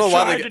why. I don't know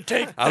why. Tried to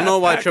take I don't know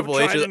why that pack of Triple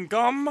H is. Trident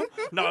gum.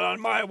 Not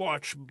on my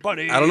watch,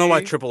 buddy. I don't know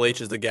why Triple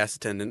H is the gas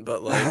attendant,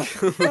 but like,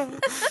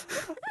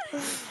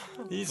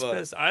 He's but-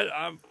 pissed.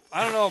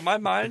 I don't know. My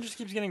mind just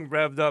keeps getting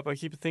revved up. I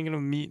keep thinking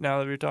of meat now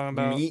that we're talking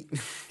about meat.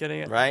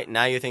 getting it. Right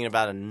now you're thinking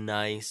about a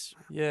nice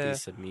Yeah.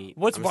 piece of meat.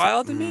 What's I'm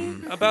wild to me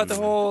about the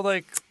whole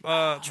like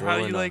how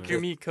Drooling you like on your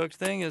it. meat cooked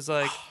thing is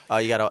like Oh,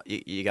 you got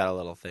a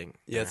little thing.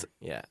 Yeah, there.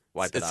 Yeah.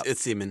 Wipe it up.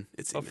 It's semen.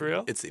 It's Oh, semen. for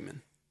real? It's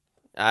semen.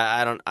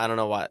 I don't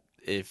know what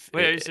if.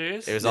 Wait, are you it,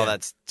 serious? It was all Yeah.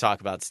 that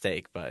talk about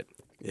steak, but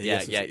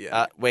yeah.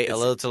 yeah. Wait, a It's-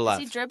 little to the Is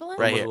left. he dribbling?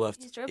 Right To here. the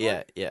left. He's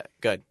dribbling? Yeah.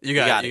 Good. You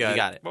got it, You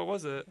got it. What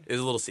was it? It's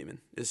a little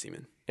semen. It's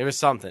semen. It was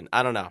something.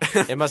 I don't know.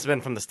 It must have been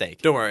from the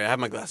steak. Don't worry, I have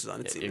my glasses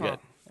on. It's You're semen. good.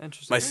 Oh,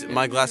 interesting.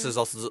 My glasses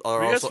also are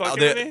Were you guys also.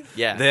 fucking with me?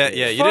 Yeah.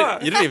 Yeah,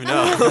 Fuck. you didn't even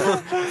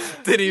know.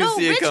 didn't even No,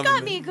 see Rich it coming.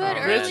 got me good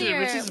Oh, earlier.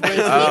 Rich is He way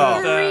too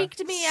good.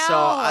 freaked me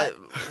out.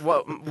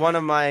 So one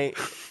of my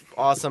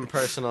awesome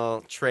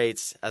personal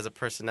traits as a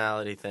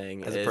personality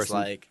thing As a is person.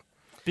 like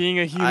Being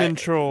a human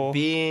troll.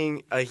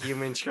 being a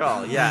human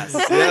troll. Yes.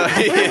 Yeah,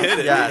 you hit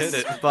it, yes. you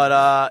hit it.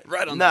 But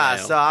Right on the nah.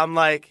 nail. So I'm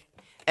like,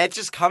 it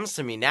just comes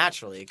to me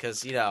naturally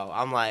because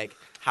I'm like,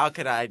 how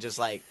could I just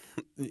like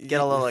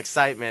get a little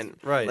excitement?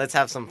 Right. Let's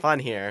have some fun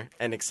here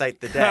and excite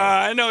the day.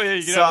 I know. Yeah,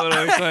 you get So- a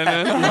little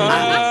excitement.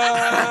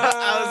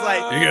 I was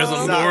like, You got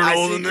some so I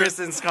cornholes see in there?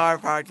 Kristen's car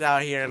parked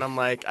out here, and I'm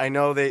like, I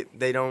know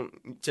they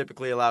don't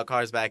typically allow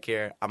cars back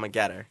here. I'm a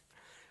getter.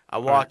 I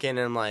walk in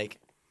and I'm like,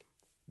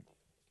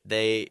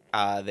 they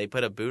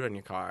put a boot on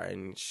your car,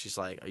 and she's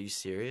like, are you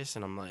serious?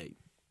 And I'm like,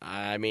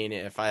 I mean,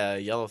 if a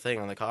yellow thing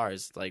on the car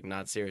is like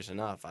not serious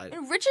enough,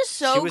 And Rich is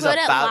she so was good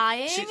at about-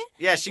 lying.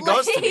 she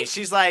goes to me. Like-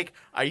 She's like,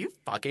 "Are you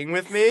fucking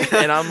with me?"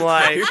 And I'm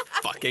like, You're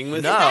fucking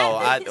with "No,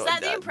 that- is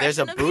that the there's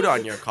a impression of boot you?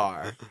 on your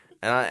car."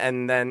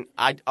 And then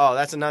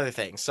that's another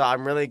thing. So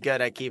I'm really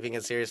good at keeping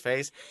a serious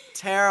face.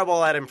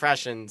 Terrible at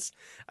impressions.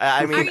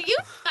 I Are mean, you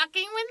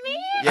fucking with me?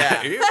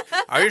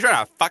 yeah, Are you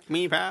trying to fuck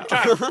me, pal?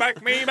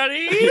 Back me,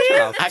 buddy.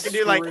 I can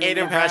do like 8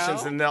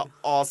 impressions, Wow. and they'll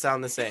all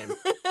sound the same.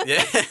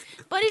 Yeah.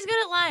 But he's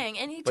good at lying,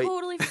 and he But-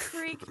 totally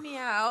freaked me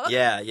out.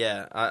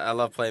 Yeah. I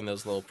love playing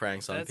those little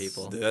pranks on That's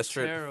people. Dude, that's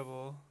true.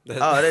 terrible.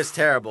 Oh, it is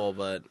terrible,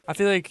 but I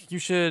feel like you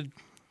should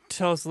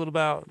tell us a little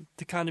about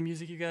the kind of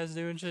music you guys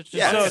do and shit. Just,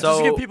 yeah. just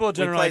to give people a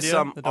general we play idea.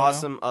 some that don't know.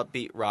 awesome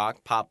upbeat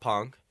rock, pop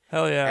punk.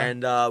 Hell yeah.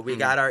 And we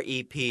got our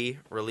EP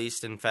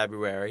released in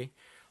February.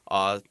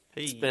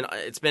 It's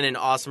been an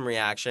awesome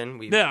reaction.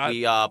 We put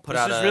it's out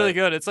just a really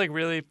good. It's like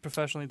really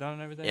professionally done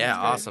and everything. Yeah, It's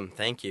great. awesome.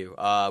 Thank you.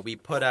 We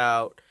put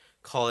out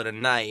Call It a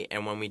Night,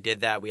 and when we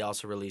did that, we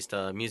also released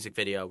a music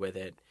video with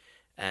it,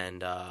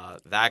 and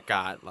that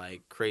got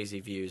like crazy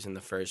views in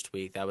the first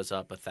week. That was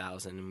up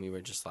 1,000, and we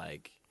were just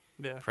like,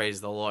 Yeah.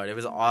 praise the Lord. It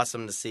was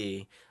awesome to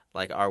see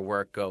like our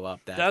work go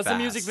up that. That was the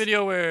fast. music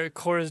video where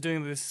Cora's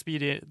doing the speed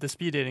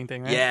dating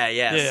thing, right? Yeah,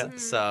 yes. Yeah.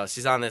 So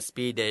she's on this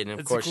speed date, and of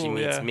It's course she cool,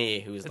 meets yeah. me,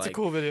 who's It's like a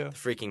cool video. the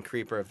freaking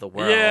creeper of the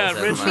world. Yeah, and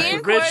Rich- I'm Me like,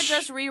 and Cora Rich-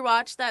 just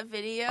rewatched that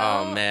video.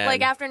 Oh, man.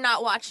 Like after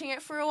not watching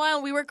it for a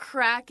while, we were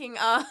cracking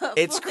up.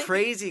 it's Like,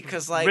 crazy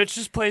because like Rich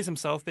just plays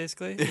himself,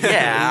 basically.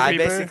 yeah, I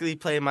Creeper. basically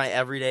play my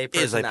everyday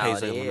Is I pay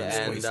personality, someone, that's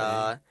what he's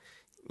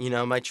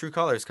and my true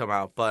colors come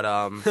out. But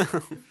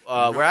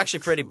we're actually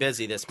pretty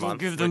busy this Go month.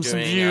 give We're them some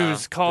doing,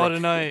 views. Call it a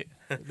night.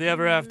 The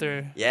ever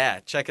after.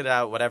 Yeah, check it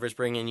out. Whatever's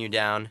bringing you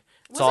down.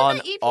 It's wasn't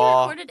on the EP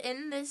all. recorded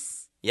in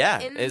this? Yeah,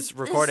 in it's this-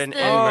 recorded in the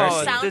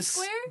Mercy. Sound this-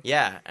 Square?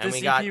 Yeah, and this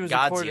we got EP was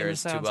God's recorded in the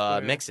ears to Sound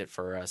Square. mix it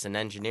for us and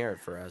engineer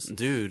it for us.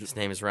 Dude. His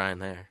name is Ryan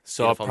Lair.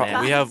 So Beautiful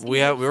man.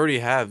 we already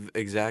have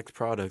exact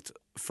product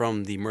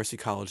from the Mercy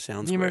College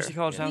Sound The Square. Mercy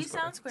College The Sound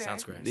Square. Sound Square.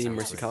 Sound Square. The Sound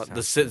Mercy Square. College,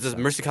 Sound the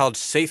Square. Mercy College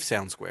Safe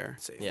Sound Square.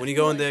 Yeah. When you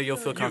go in there, you'll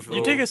feel You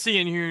comfortable. take a seat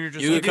in here, you're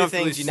just You You like, do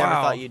comfortably things you never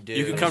wow. thought you'd do.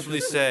 You can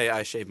comfortably say,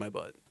 "I shaved my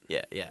butt."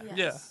 Yeah, yeah. yeah.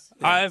 Yes.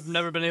 I've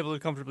never been able to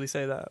comfortably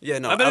say that. Yeah,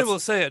 no, I've been I've- able to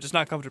say it, just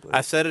not comfortably.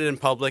 I've said it in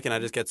public, and I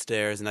just get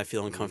stares, and I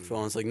feel uncomfortable.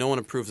 And it's like no one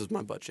approves of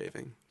my butt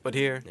shaving, but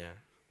here, Yeah.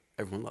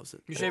 everyone loves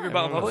it. You shave your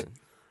butt in Everyone public? loves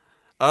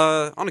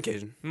On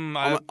occasion.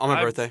 Mm, On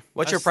my birthday.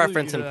 What's I your salute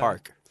preference you in to that.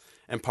 park?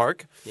 And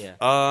park?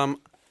 Yeah.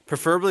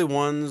 Preferably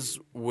ones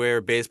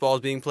where baseball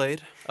is being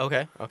played.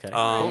 Okay.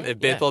 If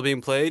baseball is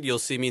being played, you'll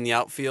see me in the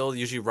outfield,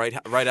 usually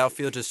right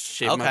outfield, just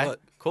shaving my Okay. butt.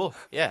 Cool.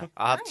 Yeah.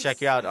 I'll have to check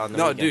you out on the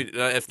No, weekend.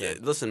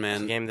 dude. Listen,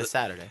 man. Game this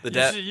Saturday.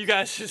 You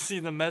guys should see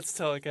the Mets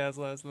telecast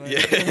last night. Yeah.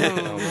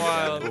 That was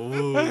wild.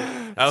 Ooh,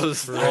 that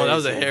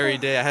was a hairy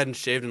day. I hadn't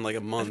shaved in like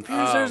a month.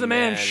 There's a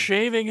man man.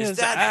 shaving Is his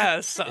that-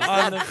 ass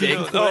on the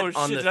field. Bigfoot Oh shit!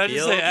 on the Did I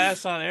just say field?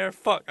 ass on air?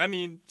 Fuck. I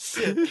mean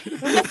shit.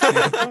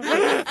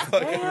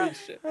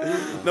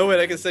 No, wait,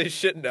 I can say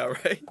shit now,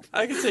 right?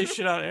 I can say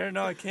shit on air.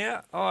 No, I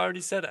can't. Oh, I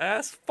already said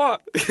ass.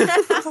 Fuck.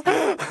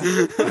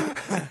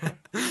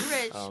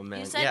 Rich, Oh, man,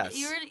 you said yes.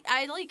 you were.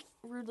 I like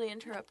rudely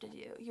interrupted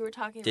you. You were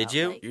talking. Did about,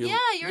 you? Like, You- yeah,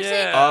 you were Yeah.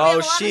 saying. Oh, we have a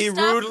lot she of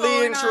stuff rudely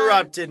going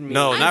interrupted me.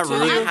 No, not I'm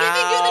rudely. giving you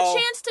the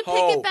chance to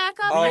pick it back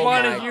up. I right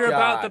want now. to hear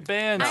about the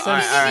band. I'm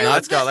since- giving All right, you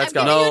let's go, the- let's I'm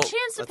go. giving you a No, chance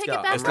to let's pick go.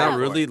 it back It's up. not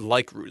rudely,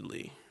 like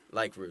rudely.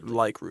 Like rudely.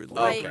 Like rudely.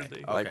 Like-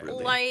 Okay. Like Okay.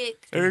 rudely.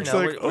 Like Eric's You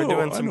know, like, we're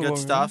doing some good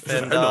stuff,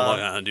 and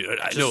dude.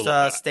 I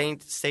just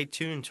stay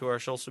tuned to our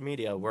social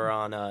media. We're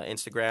on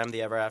Instagram,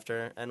 The Ever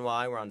After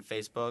NY. We're on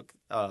Facebook,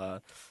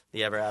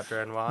 The Ever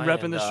After NY.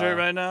 Repping and, the shirt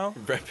right now.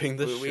 repping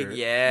the shirt.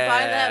 Yeah.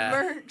 buy that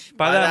merch.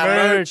 Buy that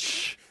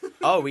merch.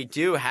 Oh, we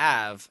do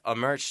have a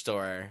merch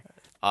store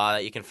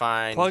that you can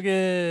find. Plug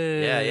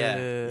it.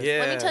 Yeah.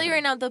 Let me tell you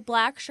right now, the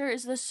black shirt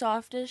is the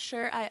softest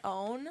shirt I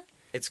own.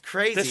 It's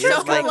crazy. This It's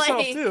shirt's like- like,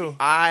 myself too.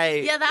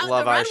 I Yeah, that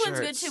love the our red one's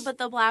good shirts. too, but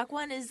the black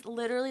one is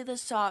literally the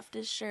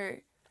softest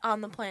shirt on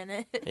the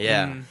planet.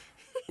 Yeah.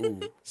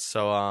 Mm.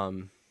 So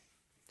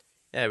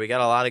yeah, we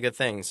got a lot of good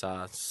things.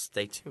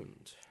 Stay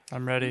tuned.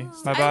 I'm ready.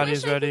 My I body wish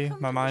is I could ready. come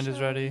My to the mind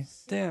is ready.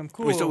 shows. Damn,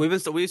 cool.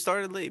 We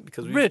started late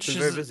because we've Rich, been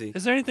very busy.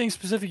 is there anything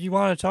specific you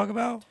want to talk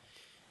about?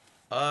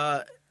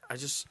 I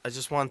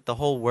just want the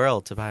whole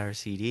world to buy our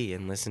CD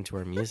and listen to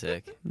our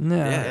music.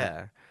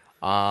 Yeah.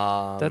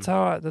 Yeah. That's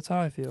how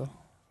I feel.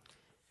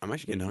 I'm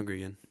actually getting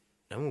hungry again.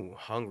 Oh,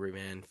 hungry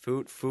man.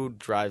 Food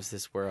drives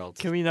this world.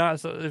 Can we not?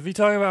 So if we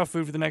talk about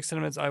food for the next 10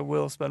 minutes, I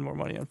will spend more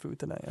money on food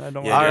tonight, and I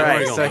don't Yeah, want All to. yeah, right,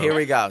 we're so going here home.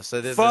 we go.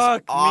 So this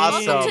Fuck is me.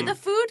 awesome Welcome to the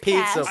food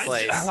pizza cast.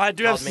 place. I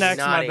do have called snacks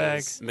in my bag.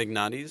 McNaughty's.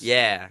 McNaughty's?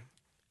 Yeah,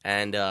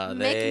 and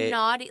they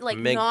McNaughty, like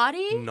Mc-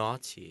 naughty?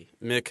 naughty.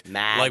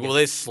 Like, will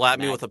they slap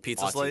me with a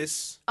pizza Naughty.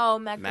 slice? Oh,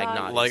 McNaughty.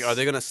 McNaughty. Like, are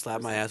they gonna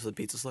slap my ass with a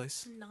pizza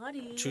slice?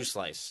 Naughty. Two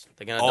slice.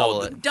 They're gonna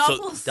double it. Double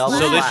double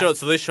So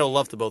they slap. show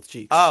love to both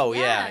cheeks. Oh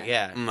Yeah.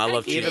 yeah. I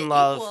love Keep cheese. it Even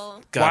love.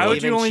 equal. God, Why would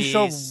even you only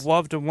cheese. show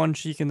love to one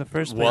cheek in the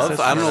first place? Wuff?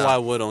 That's I don't know just- why I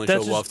would only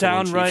That's show love just to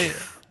one downright cheek.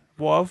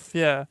 wuff.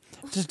 Yeah,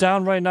 just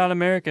downright not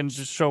Americans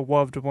just show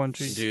love to one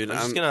cheek. Dude, I'm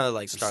just gonna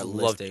like just start love-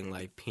 listing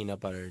like peanut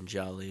butter and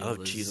jelly, I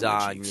love cheese on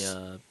my cheeks.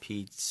 lasagna,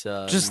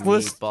 pizza, Just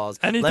list meatballs.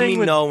 anything Let me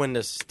with- know when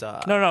to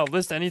stop. No,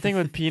 list anything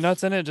with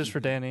peanuts in it just for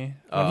Danny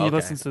when Oh, he okay.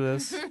 listens to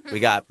this. We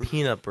got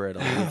peanut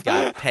brittle. We've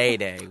got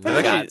payday. We've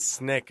got actually-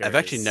 Snickers. I've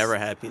actually never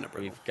had peanut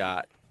butter. We've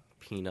got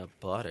peanut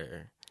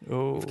butter.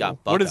 Oh, We've got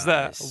what is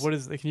that? Buckeyes. What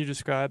is that? Can you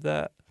describe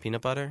that?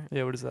 Peanut butter.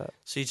 Yeah, what is that?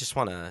 So you just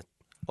want to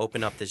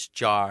open up this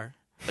jar.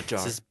 A jar.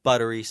 It's this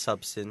buttery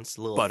substance,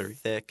 a little Buttery.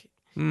 thick.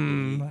 How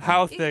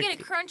You can thick? get it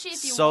crunchy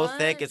if you So want.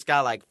 thick, it's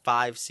got like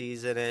 5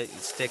 C's in it. You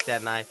stick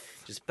that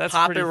knife, just That's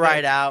pop it pretty right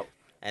thick. out,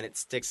 and it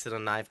sticks to the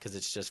knife because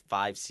it's just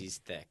 5 C's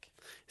thick.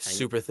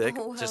 Super thick.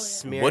 Oh, hell Just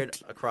yeah. smeared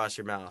What? across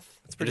your mouth.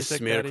 It's I pretty just thick,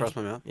 smeared Daddy. across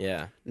my mouth.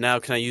 Yeah, Now,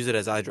 can I use it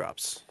as eye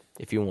drops?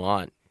 if you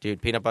want.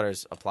 Dude, peanut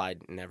butter's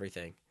applied in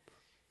everything.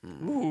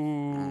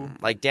 Ooh.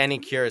 Like Danny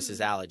cures his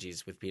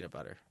allergies with peanut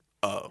butter.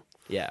 Oh.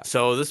 Yeah.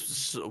 So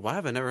this, why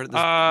have I never heard this?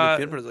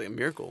 Peanut butter is like a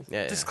miracle.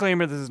 Yeah.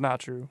 Disclaimer: this is not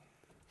true.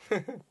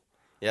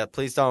 Yeah,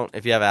 please don't,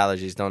 if you have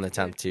allergies, don't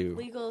attempt to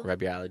Legal-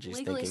 rub your allergies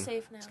Legally thinking.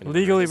 safe now. gonna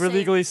Legally, Safe. we're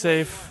legally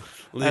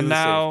safe. Legally And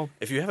now safe.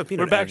 If you have a we're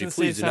peanut back allergy, to the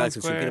please Safe do not Sound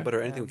consume Square. peanut butter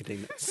or anything with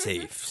contain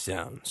safe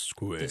sound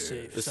square. The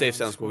Safe The safe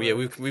sound square. Yeah,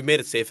 we've made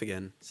it safe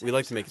again. We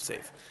like to make it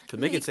safe. To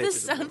make it safe. the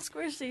is sound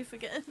square safe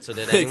again. So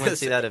did anyone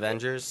see that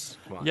Avengers?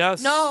 Come on.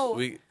 Yes. No.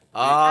 we Oh,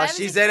 I haven't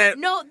she's seen- in it.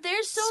 No,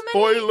 there's so many.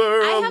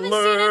 Spoiler I haven't seen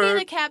any of alert.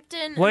 the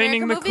Captain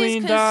Lightning America McQueen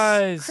movies 'cause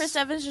dies. Chris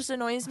Evans just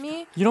annoys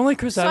me. You don't like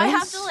Chris So Evans? I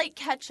have to like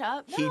catch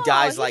up. He No,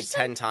 dies he's like just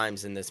 10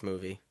 times in this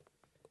movie.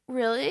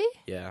 Really?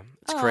 Yeah,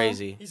 it's Oh.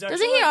 crazy. Doesn't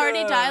he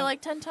already die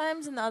like 10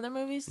 times in the other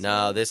movies? too?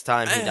 No, this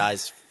time he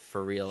dies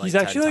for real. Like He's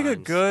 10 actually like a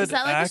times. good Is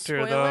that like a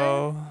actor, spoiler?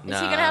 though.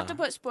 Is he gonna have to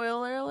Nah. put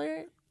spoiler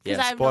alert? 'Cause I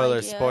Yeah, have no spoiler,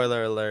 idea.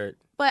 spoiler alert.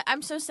 But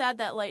I'm so sad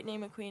that Lightning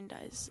McQueen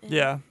dies. in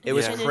Yeah. It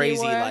was Infinity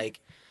crazy. War. Like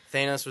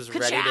Thanos was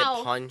ready to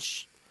Ka-chow.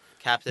 punch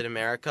Captain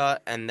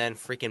America, and then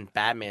freaking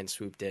Batman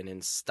swooped in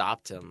and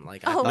stopped him.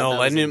 Like, I Oh. thought no, that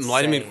Lightning was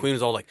McQueen insane.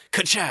 was all like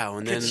ka-chow,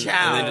 and then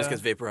Ka-chow. just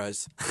gets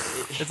vaporized.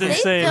 It's They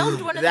insane.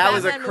 filmed one of the That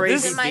was a Batman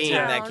movies crazy in my scene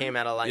town. that came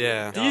out of Lightning.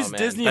 Yeah. These Oh, man.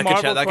 Disney That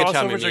Marvel ka-chow crossovers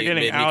made are me- getting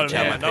made me out of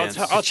ka-chow my hand. I'll pants.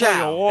 tell you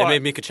Ka-chow. what. It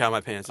made me ka-chow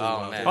my pants. as Oh,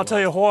 well. man. I'll tell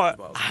you what.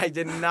 I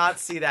did not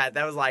see that.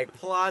 That was like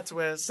plot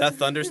twist. That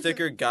thunder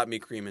sticker got me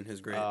creaming his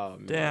grave. Oh,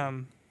 man.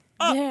 Damn.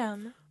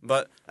 Damn.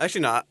 But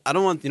actually, no. I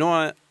don't want. You know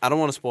what? I don't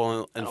want to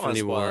spoil I don't wanna Infinity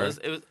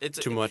spoil War it. It's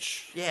too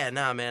much. Yeah,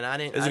 nah, man. I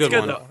didn't. It's I a good didn't-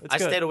 one. though. It's I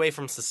good. stayed away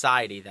from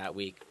Society that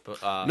week.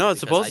 But, No, it's because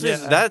supposed to.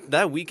 I just-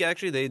 That week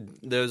actually,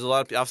 there's a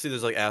lot of obviously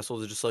there's like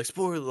assholes that just like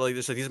spoiler, like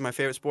just like these are my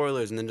favorite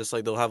spoilers, and then just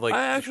like they'll have like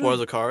I actually- spoilers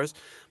of cars,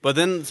 but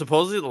then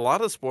supposedly a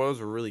lot of the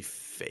spoilers were really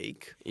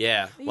fake.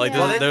 Yeah. Like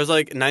Yeah. there's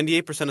like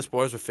 98% of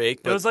spoilers were fake.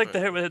 It But was like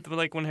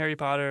like when Harry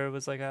Potter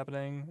was like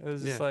happening. It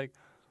was just Yeah. like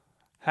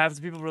half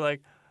the people were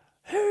like,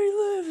 Harry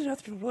lives, and half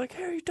the people were like,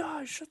 Harry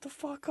dies. Shut the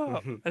fuck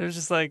up. And it was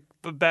just like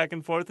back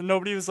and forth, and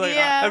nobody was like,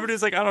 Yeah. everybody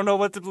was like, I don't know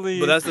what to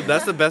believe. But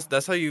that's the best.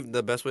 That's how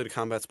the best way to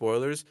combat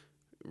spoilers.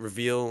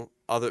 Reveal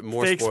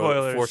more Fake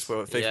spoilers.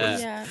 Fake Yeah.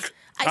 spoilers. Yeah.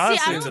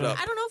 Honestly, I it's don't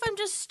enough. I don't know if I'm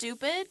just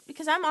stupid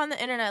because I'm on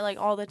the internet like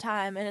all the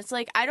time and it's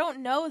like I don't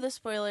know the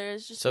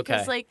spoilers just It's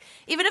because okay. like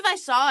even if I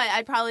saw it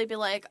I'd probably be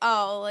like,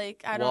 "Oh,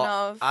 like I don't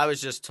Well, know if I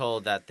was just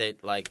told that they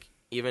like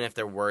even if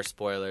there were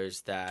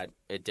spoilers that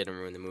it didn't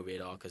ruin the movie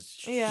at all because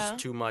it's Yeah. just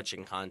too much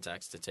in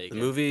context to take The it.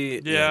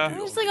 movie. Yeah. I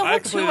mean, it's like a I whole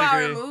completely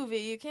 2-hour agree. movie.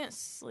 You can't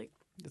like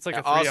It's like a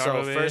And 3-hour also,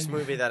 movie. first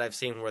movie that I've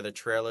seen where the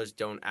trailers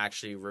don't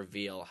actually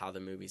reveal how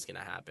the movie's gonna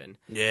happen.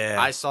 Yeah.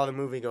 I saw the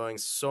movie going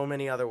so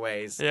many other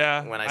ways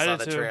Yeah, when I I saw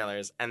did the too.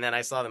 trailers, and then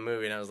I saw the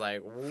movie and I was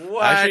like,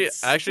 "What?"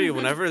 Actually,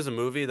 whenever there's a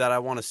movie that I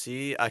want to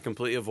see, I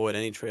completely avoid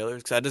any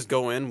trailers because I just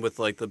go in with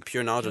like the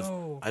pure knowledge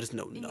No. of I just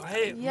know nothing.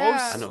 Hey,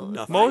 yeah. I know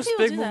nothing. Most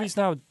people big do that. movies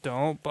now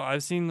don't, but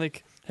I've seen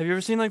like, have you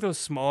ever seen like those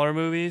smaller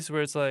movies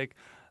where it's like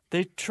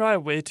they try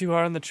way too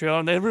hard on the trailer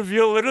and they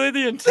reveal literally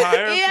the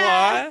entire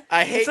Yeah. plot?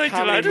 I hate It's like, dude,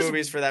 comedy I just-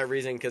 movies for that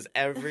reason because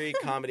every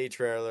comedy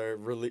trailer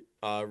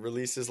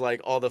releases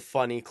like all the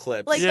funny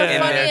clips Like the in their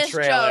funniest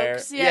trailer.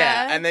 jokes,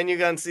 yeah. and then you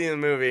go and see the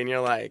movie and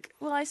you're like,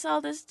 well, I saw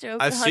this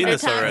joke I've 100 seen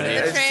this times already. in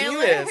the "I've seen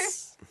trailer.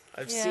 this.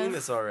 I've Yeah. seen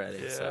this already."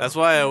 Yeah. So. That's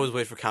why I always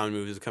wait for comedy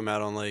movies to come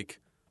out on like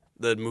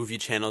the movie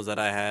channels that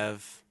I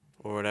have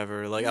or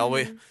whatever. Like I'll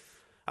wait.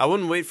 I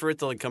wouldn't wait for it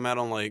to like come out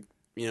on like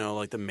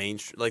like the main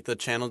like the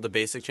channel, the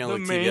basic channel, The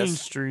like TBS.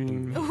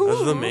 mainstream.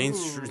 The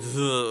mainstream,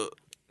 the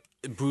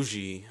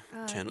bougie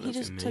channel. He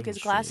That's just took his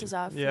mainstream. glasses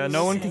off. Yeah, He no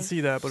was one saying- can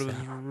see that, but it was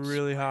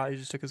really hot. He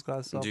just took his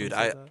glasses off. Dude,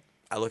 and said that.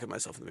 I look at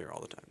myself in the mirror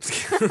all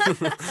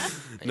the time.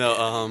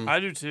 No, I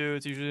do too.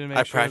 It's usually to make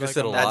I sure practice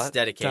like, it a I'm That's lot.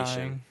 dedication.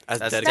 dying. As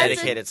That's dedicated.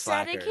 dedicated That's a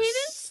slackers. dedicated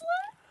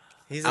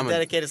slut? He's I'm a a-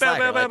 dedicated Bow,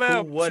 slacker. bow, bow, Like,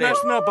 who bow. wouldn't?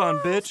 Snatch nub on,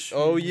 bitch.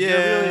 Oh You're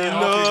yeah, really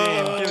off your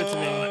game. no. Give it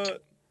to me.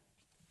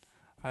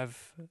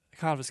 I've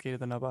confiscated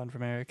the nub on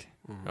from Eric.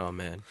 Oh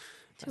man, Too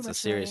that's a much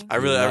serious. learning. I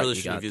really nut you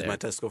should got have used there. my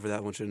testicle for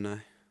that one, shouldn't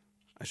I?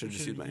 I should have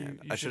just should- used my hand.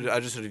 you I should- I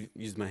just should have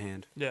used my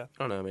hand. Yeah.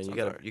 Oh no, man, Sounds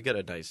you alright. got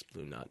a nice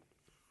blue nut.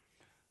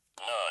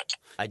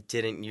 I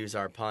didn't use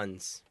our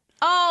puns,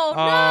 Oh,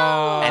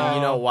 no. and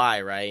you know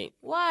why, right?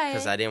 Why?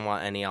 Because I didn't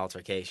want any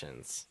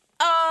altercations.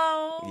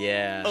 Oh.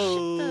 Yeah. Shut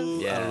the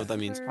Yeah. I don't know what that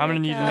means. I'm gonna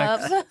need frick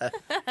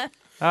an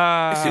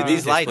up. Dude,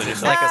 these Uh, lights,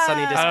 it's like a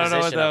sunny I don't know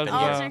what disposition that up in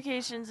was here. about.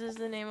 Altercations is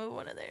the name of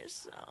one of their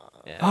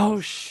songs. Yeah. Oh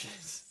shit!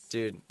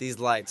 Dude, these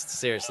lights,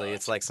 seriously,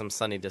 it's like some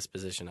sunny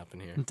disposition up in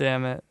here.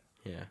 Damn it!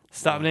 Yeah.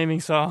 Stop naming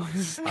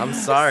songs. I'm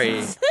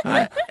sorry.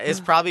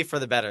 It's probably for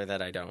the better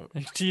that I don't.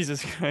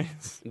 Jesus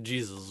Christ!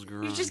 Jesus Christ.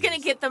 You're just gonna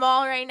get them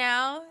all right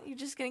now? You're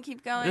just gonna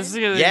keep going? This is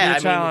gonna Yeah, be I a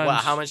mean,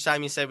 challenge. how much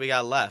time you said we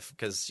got left?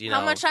 Because you know,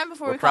 How much time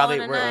before we're we call it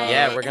a we're- night?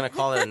 Yeah, we're gonna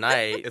call it a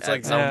night. It's at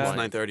like some Yeah. point.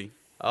 9:30.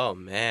 Oh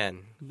man.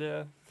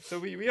 Yeah. So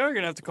we are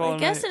gonna have to call I it.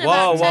 guess a in night.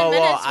 about Whoa, 10 whoa, whoa!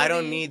 minutes I we'll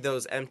don't be- need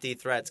those empty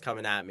threats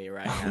coming at me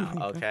right now.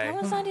 That Okay.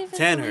 one's not even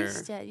Tanner.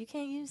 released yet. You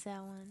can't use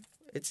that one.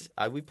 It's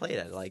we played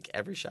it like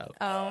every show.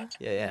 Oh.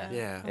 Yeah.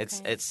 Yeah. Okay,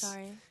 It's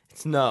sorry.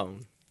 it's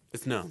known.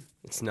 It's known.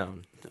 It's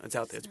known. It's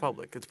out there. It's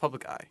public. It's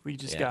public eye. We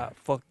just Yeah. got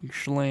fucking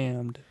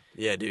slammed.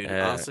 Yeah, dude.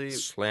 Yeah, Honestly,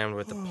 slammed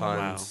with the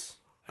puns.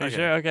 Are you Okay.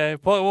 sure? Okay.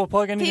 We'll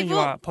plug anything People-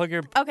 you want. Plug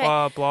your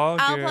Okay, blog.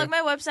 I'll your... plug my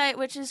website,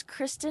 which is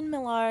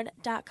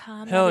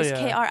KristenMillard.com. Hell that is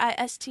yeah.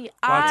 KRISTIN.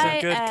 Lots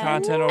of good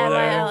content over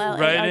there.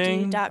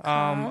 Writing,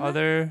 MILLARD.com.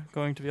 other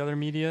going to the other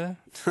media.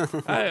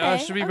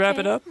 Should we wrap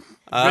okay. it up?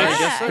 I Yeah.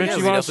 guess so. Rich, Yeah,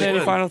 you we want to say definitely any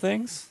could. final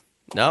things?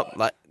 Nope.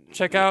 Like,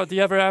 Check out the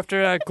Ever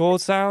After at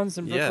Gold Sounds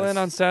in Yes. Brooklyn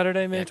on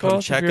Saturday, May 12th. come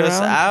if check you're us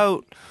around.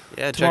 out.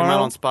 Yeah, check them out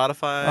Tomorrow. on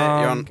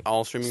Spotify. You're on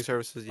all streaming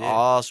services. Yeah.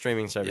 All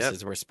streaming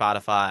services. We're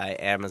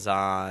Spotify,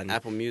 Amazon,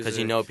 Apple Music. because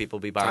you know people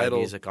be buying Tidal.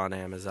 music on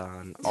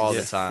Amazon all Yeah.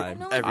 the time.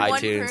 I know like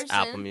one iTunes, person.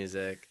 Apple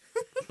Music.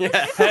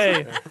 Yeah,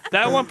 Hey,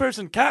 that one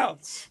person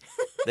counts.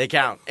 they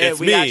count. It's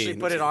we me. actually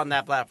put it on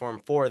that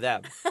platform for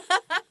them.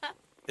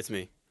 It's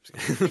me.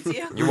 It's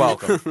you. You're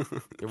welcome.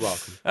 You're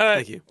welcome. All right.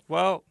 Thank you.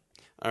 Well,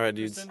 All right,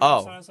 dudes. Kristen,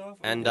 Oh, sign us off?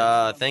 And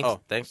Oh.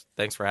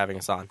 thanks for having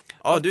us on.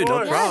 Oh, dude, no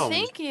course. Yeah, problem.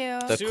 thank you.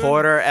 The Soon.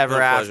 quarter ever No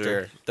pleasure.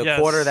 after. The Yes.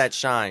 quarter that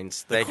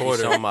shines. Thank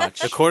quarter. you so much.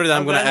 The quarter that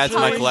I'm going to add to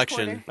my Eventually-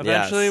 collection.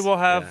 eventually Yes. we'll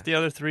have Yeah. the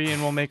other three,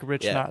 and we'll make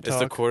Rich Yeah. not It's talk.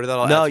 the quarter that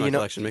I'll No, add to my you know.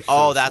 collection. Make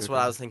Oh, sure that's it's what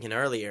I was thinking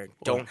earlier.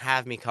 Don't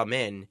have me come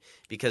in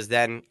because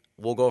then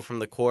we'll go from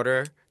the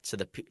quarter to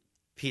the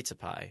pizza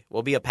pie.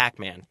 We'll be a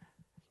Pac-Man.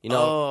 You know,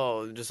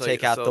 oh, just like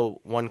take out so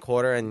the one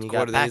quarter and you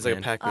quarter. got Then he's like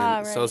a Pac-Man. Pac-Man.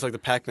 Ah, So right. it's like the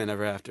Pac-Man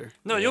ever after.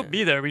 No, you'll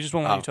be there. We just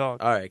won't let you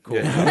talk. All right, cool.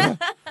 Yeah.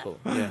 Cool.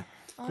 Yeah.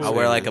 I'll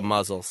wear like a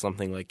muzzle,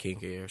 something like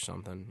kinky or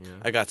something. Yeah.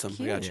 I got some.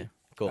 Cute. I got you. Yeah.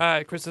 Cool. All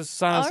right, Chris,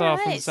 sign us All off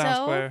from the right, Sound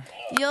so- Square.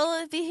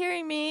 You'll be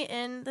hearing me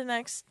in the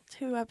next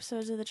 2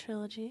 episodes of the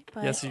trilogy.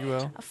 But Yes, you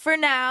will. for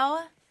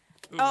now,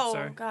 Ooh, oh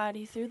sorry. God,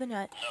 he threw the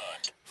nut.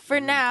 For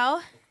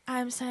now,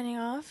 I'm signing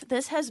off.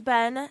 This has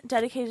been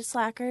Dedicated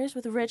Slackers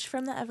with Rich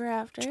from the Ever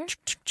After,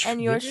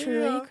 and yours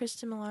truly,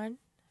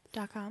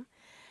 KristenMillard.com,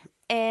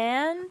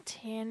 and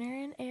Tanner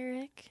and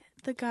Eric,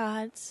 the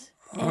gods.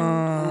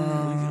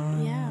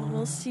 And yeah,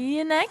 we'll see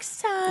you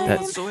next time.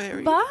 That's so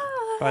hairy.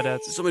 Bye. Bye,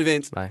 dads. So many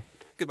veins. Bye.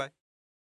 Goodbye.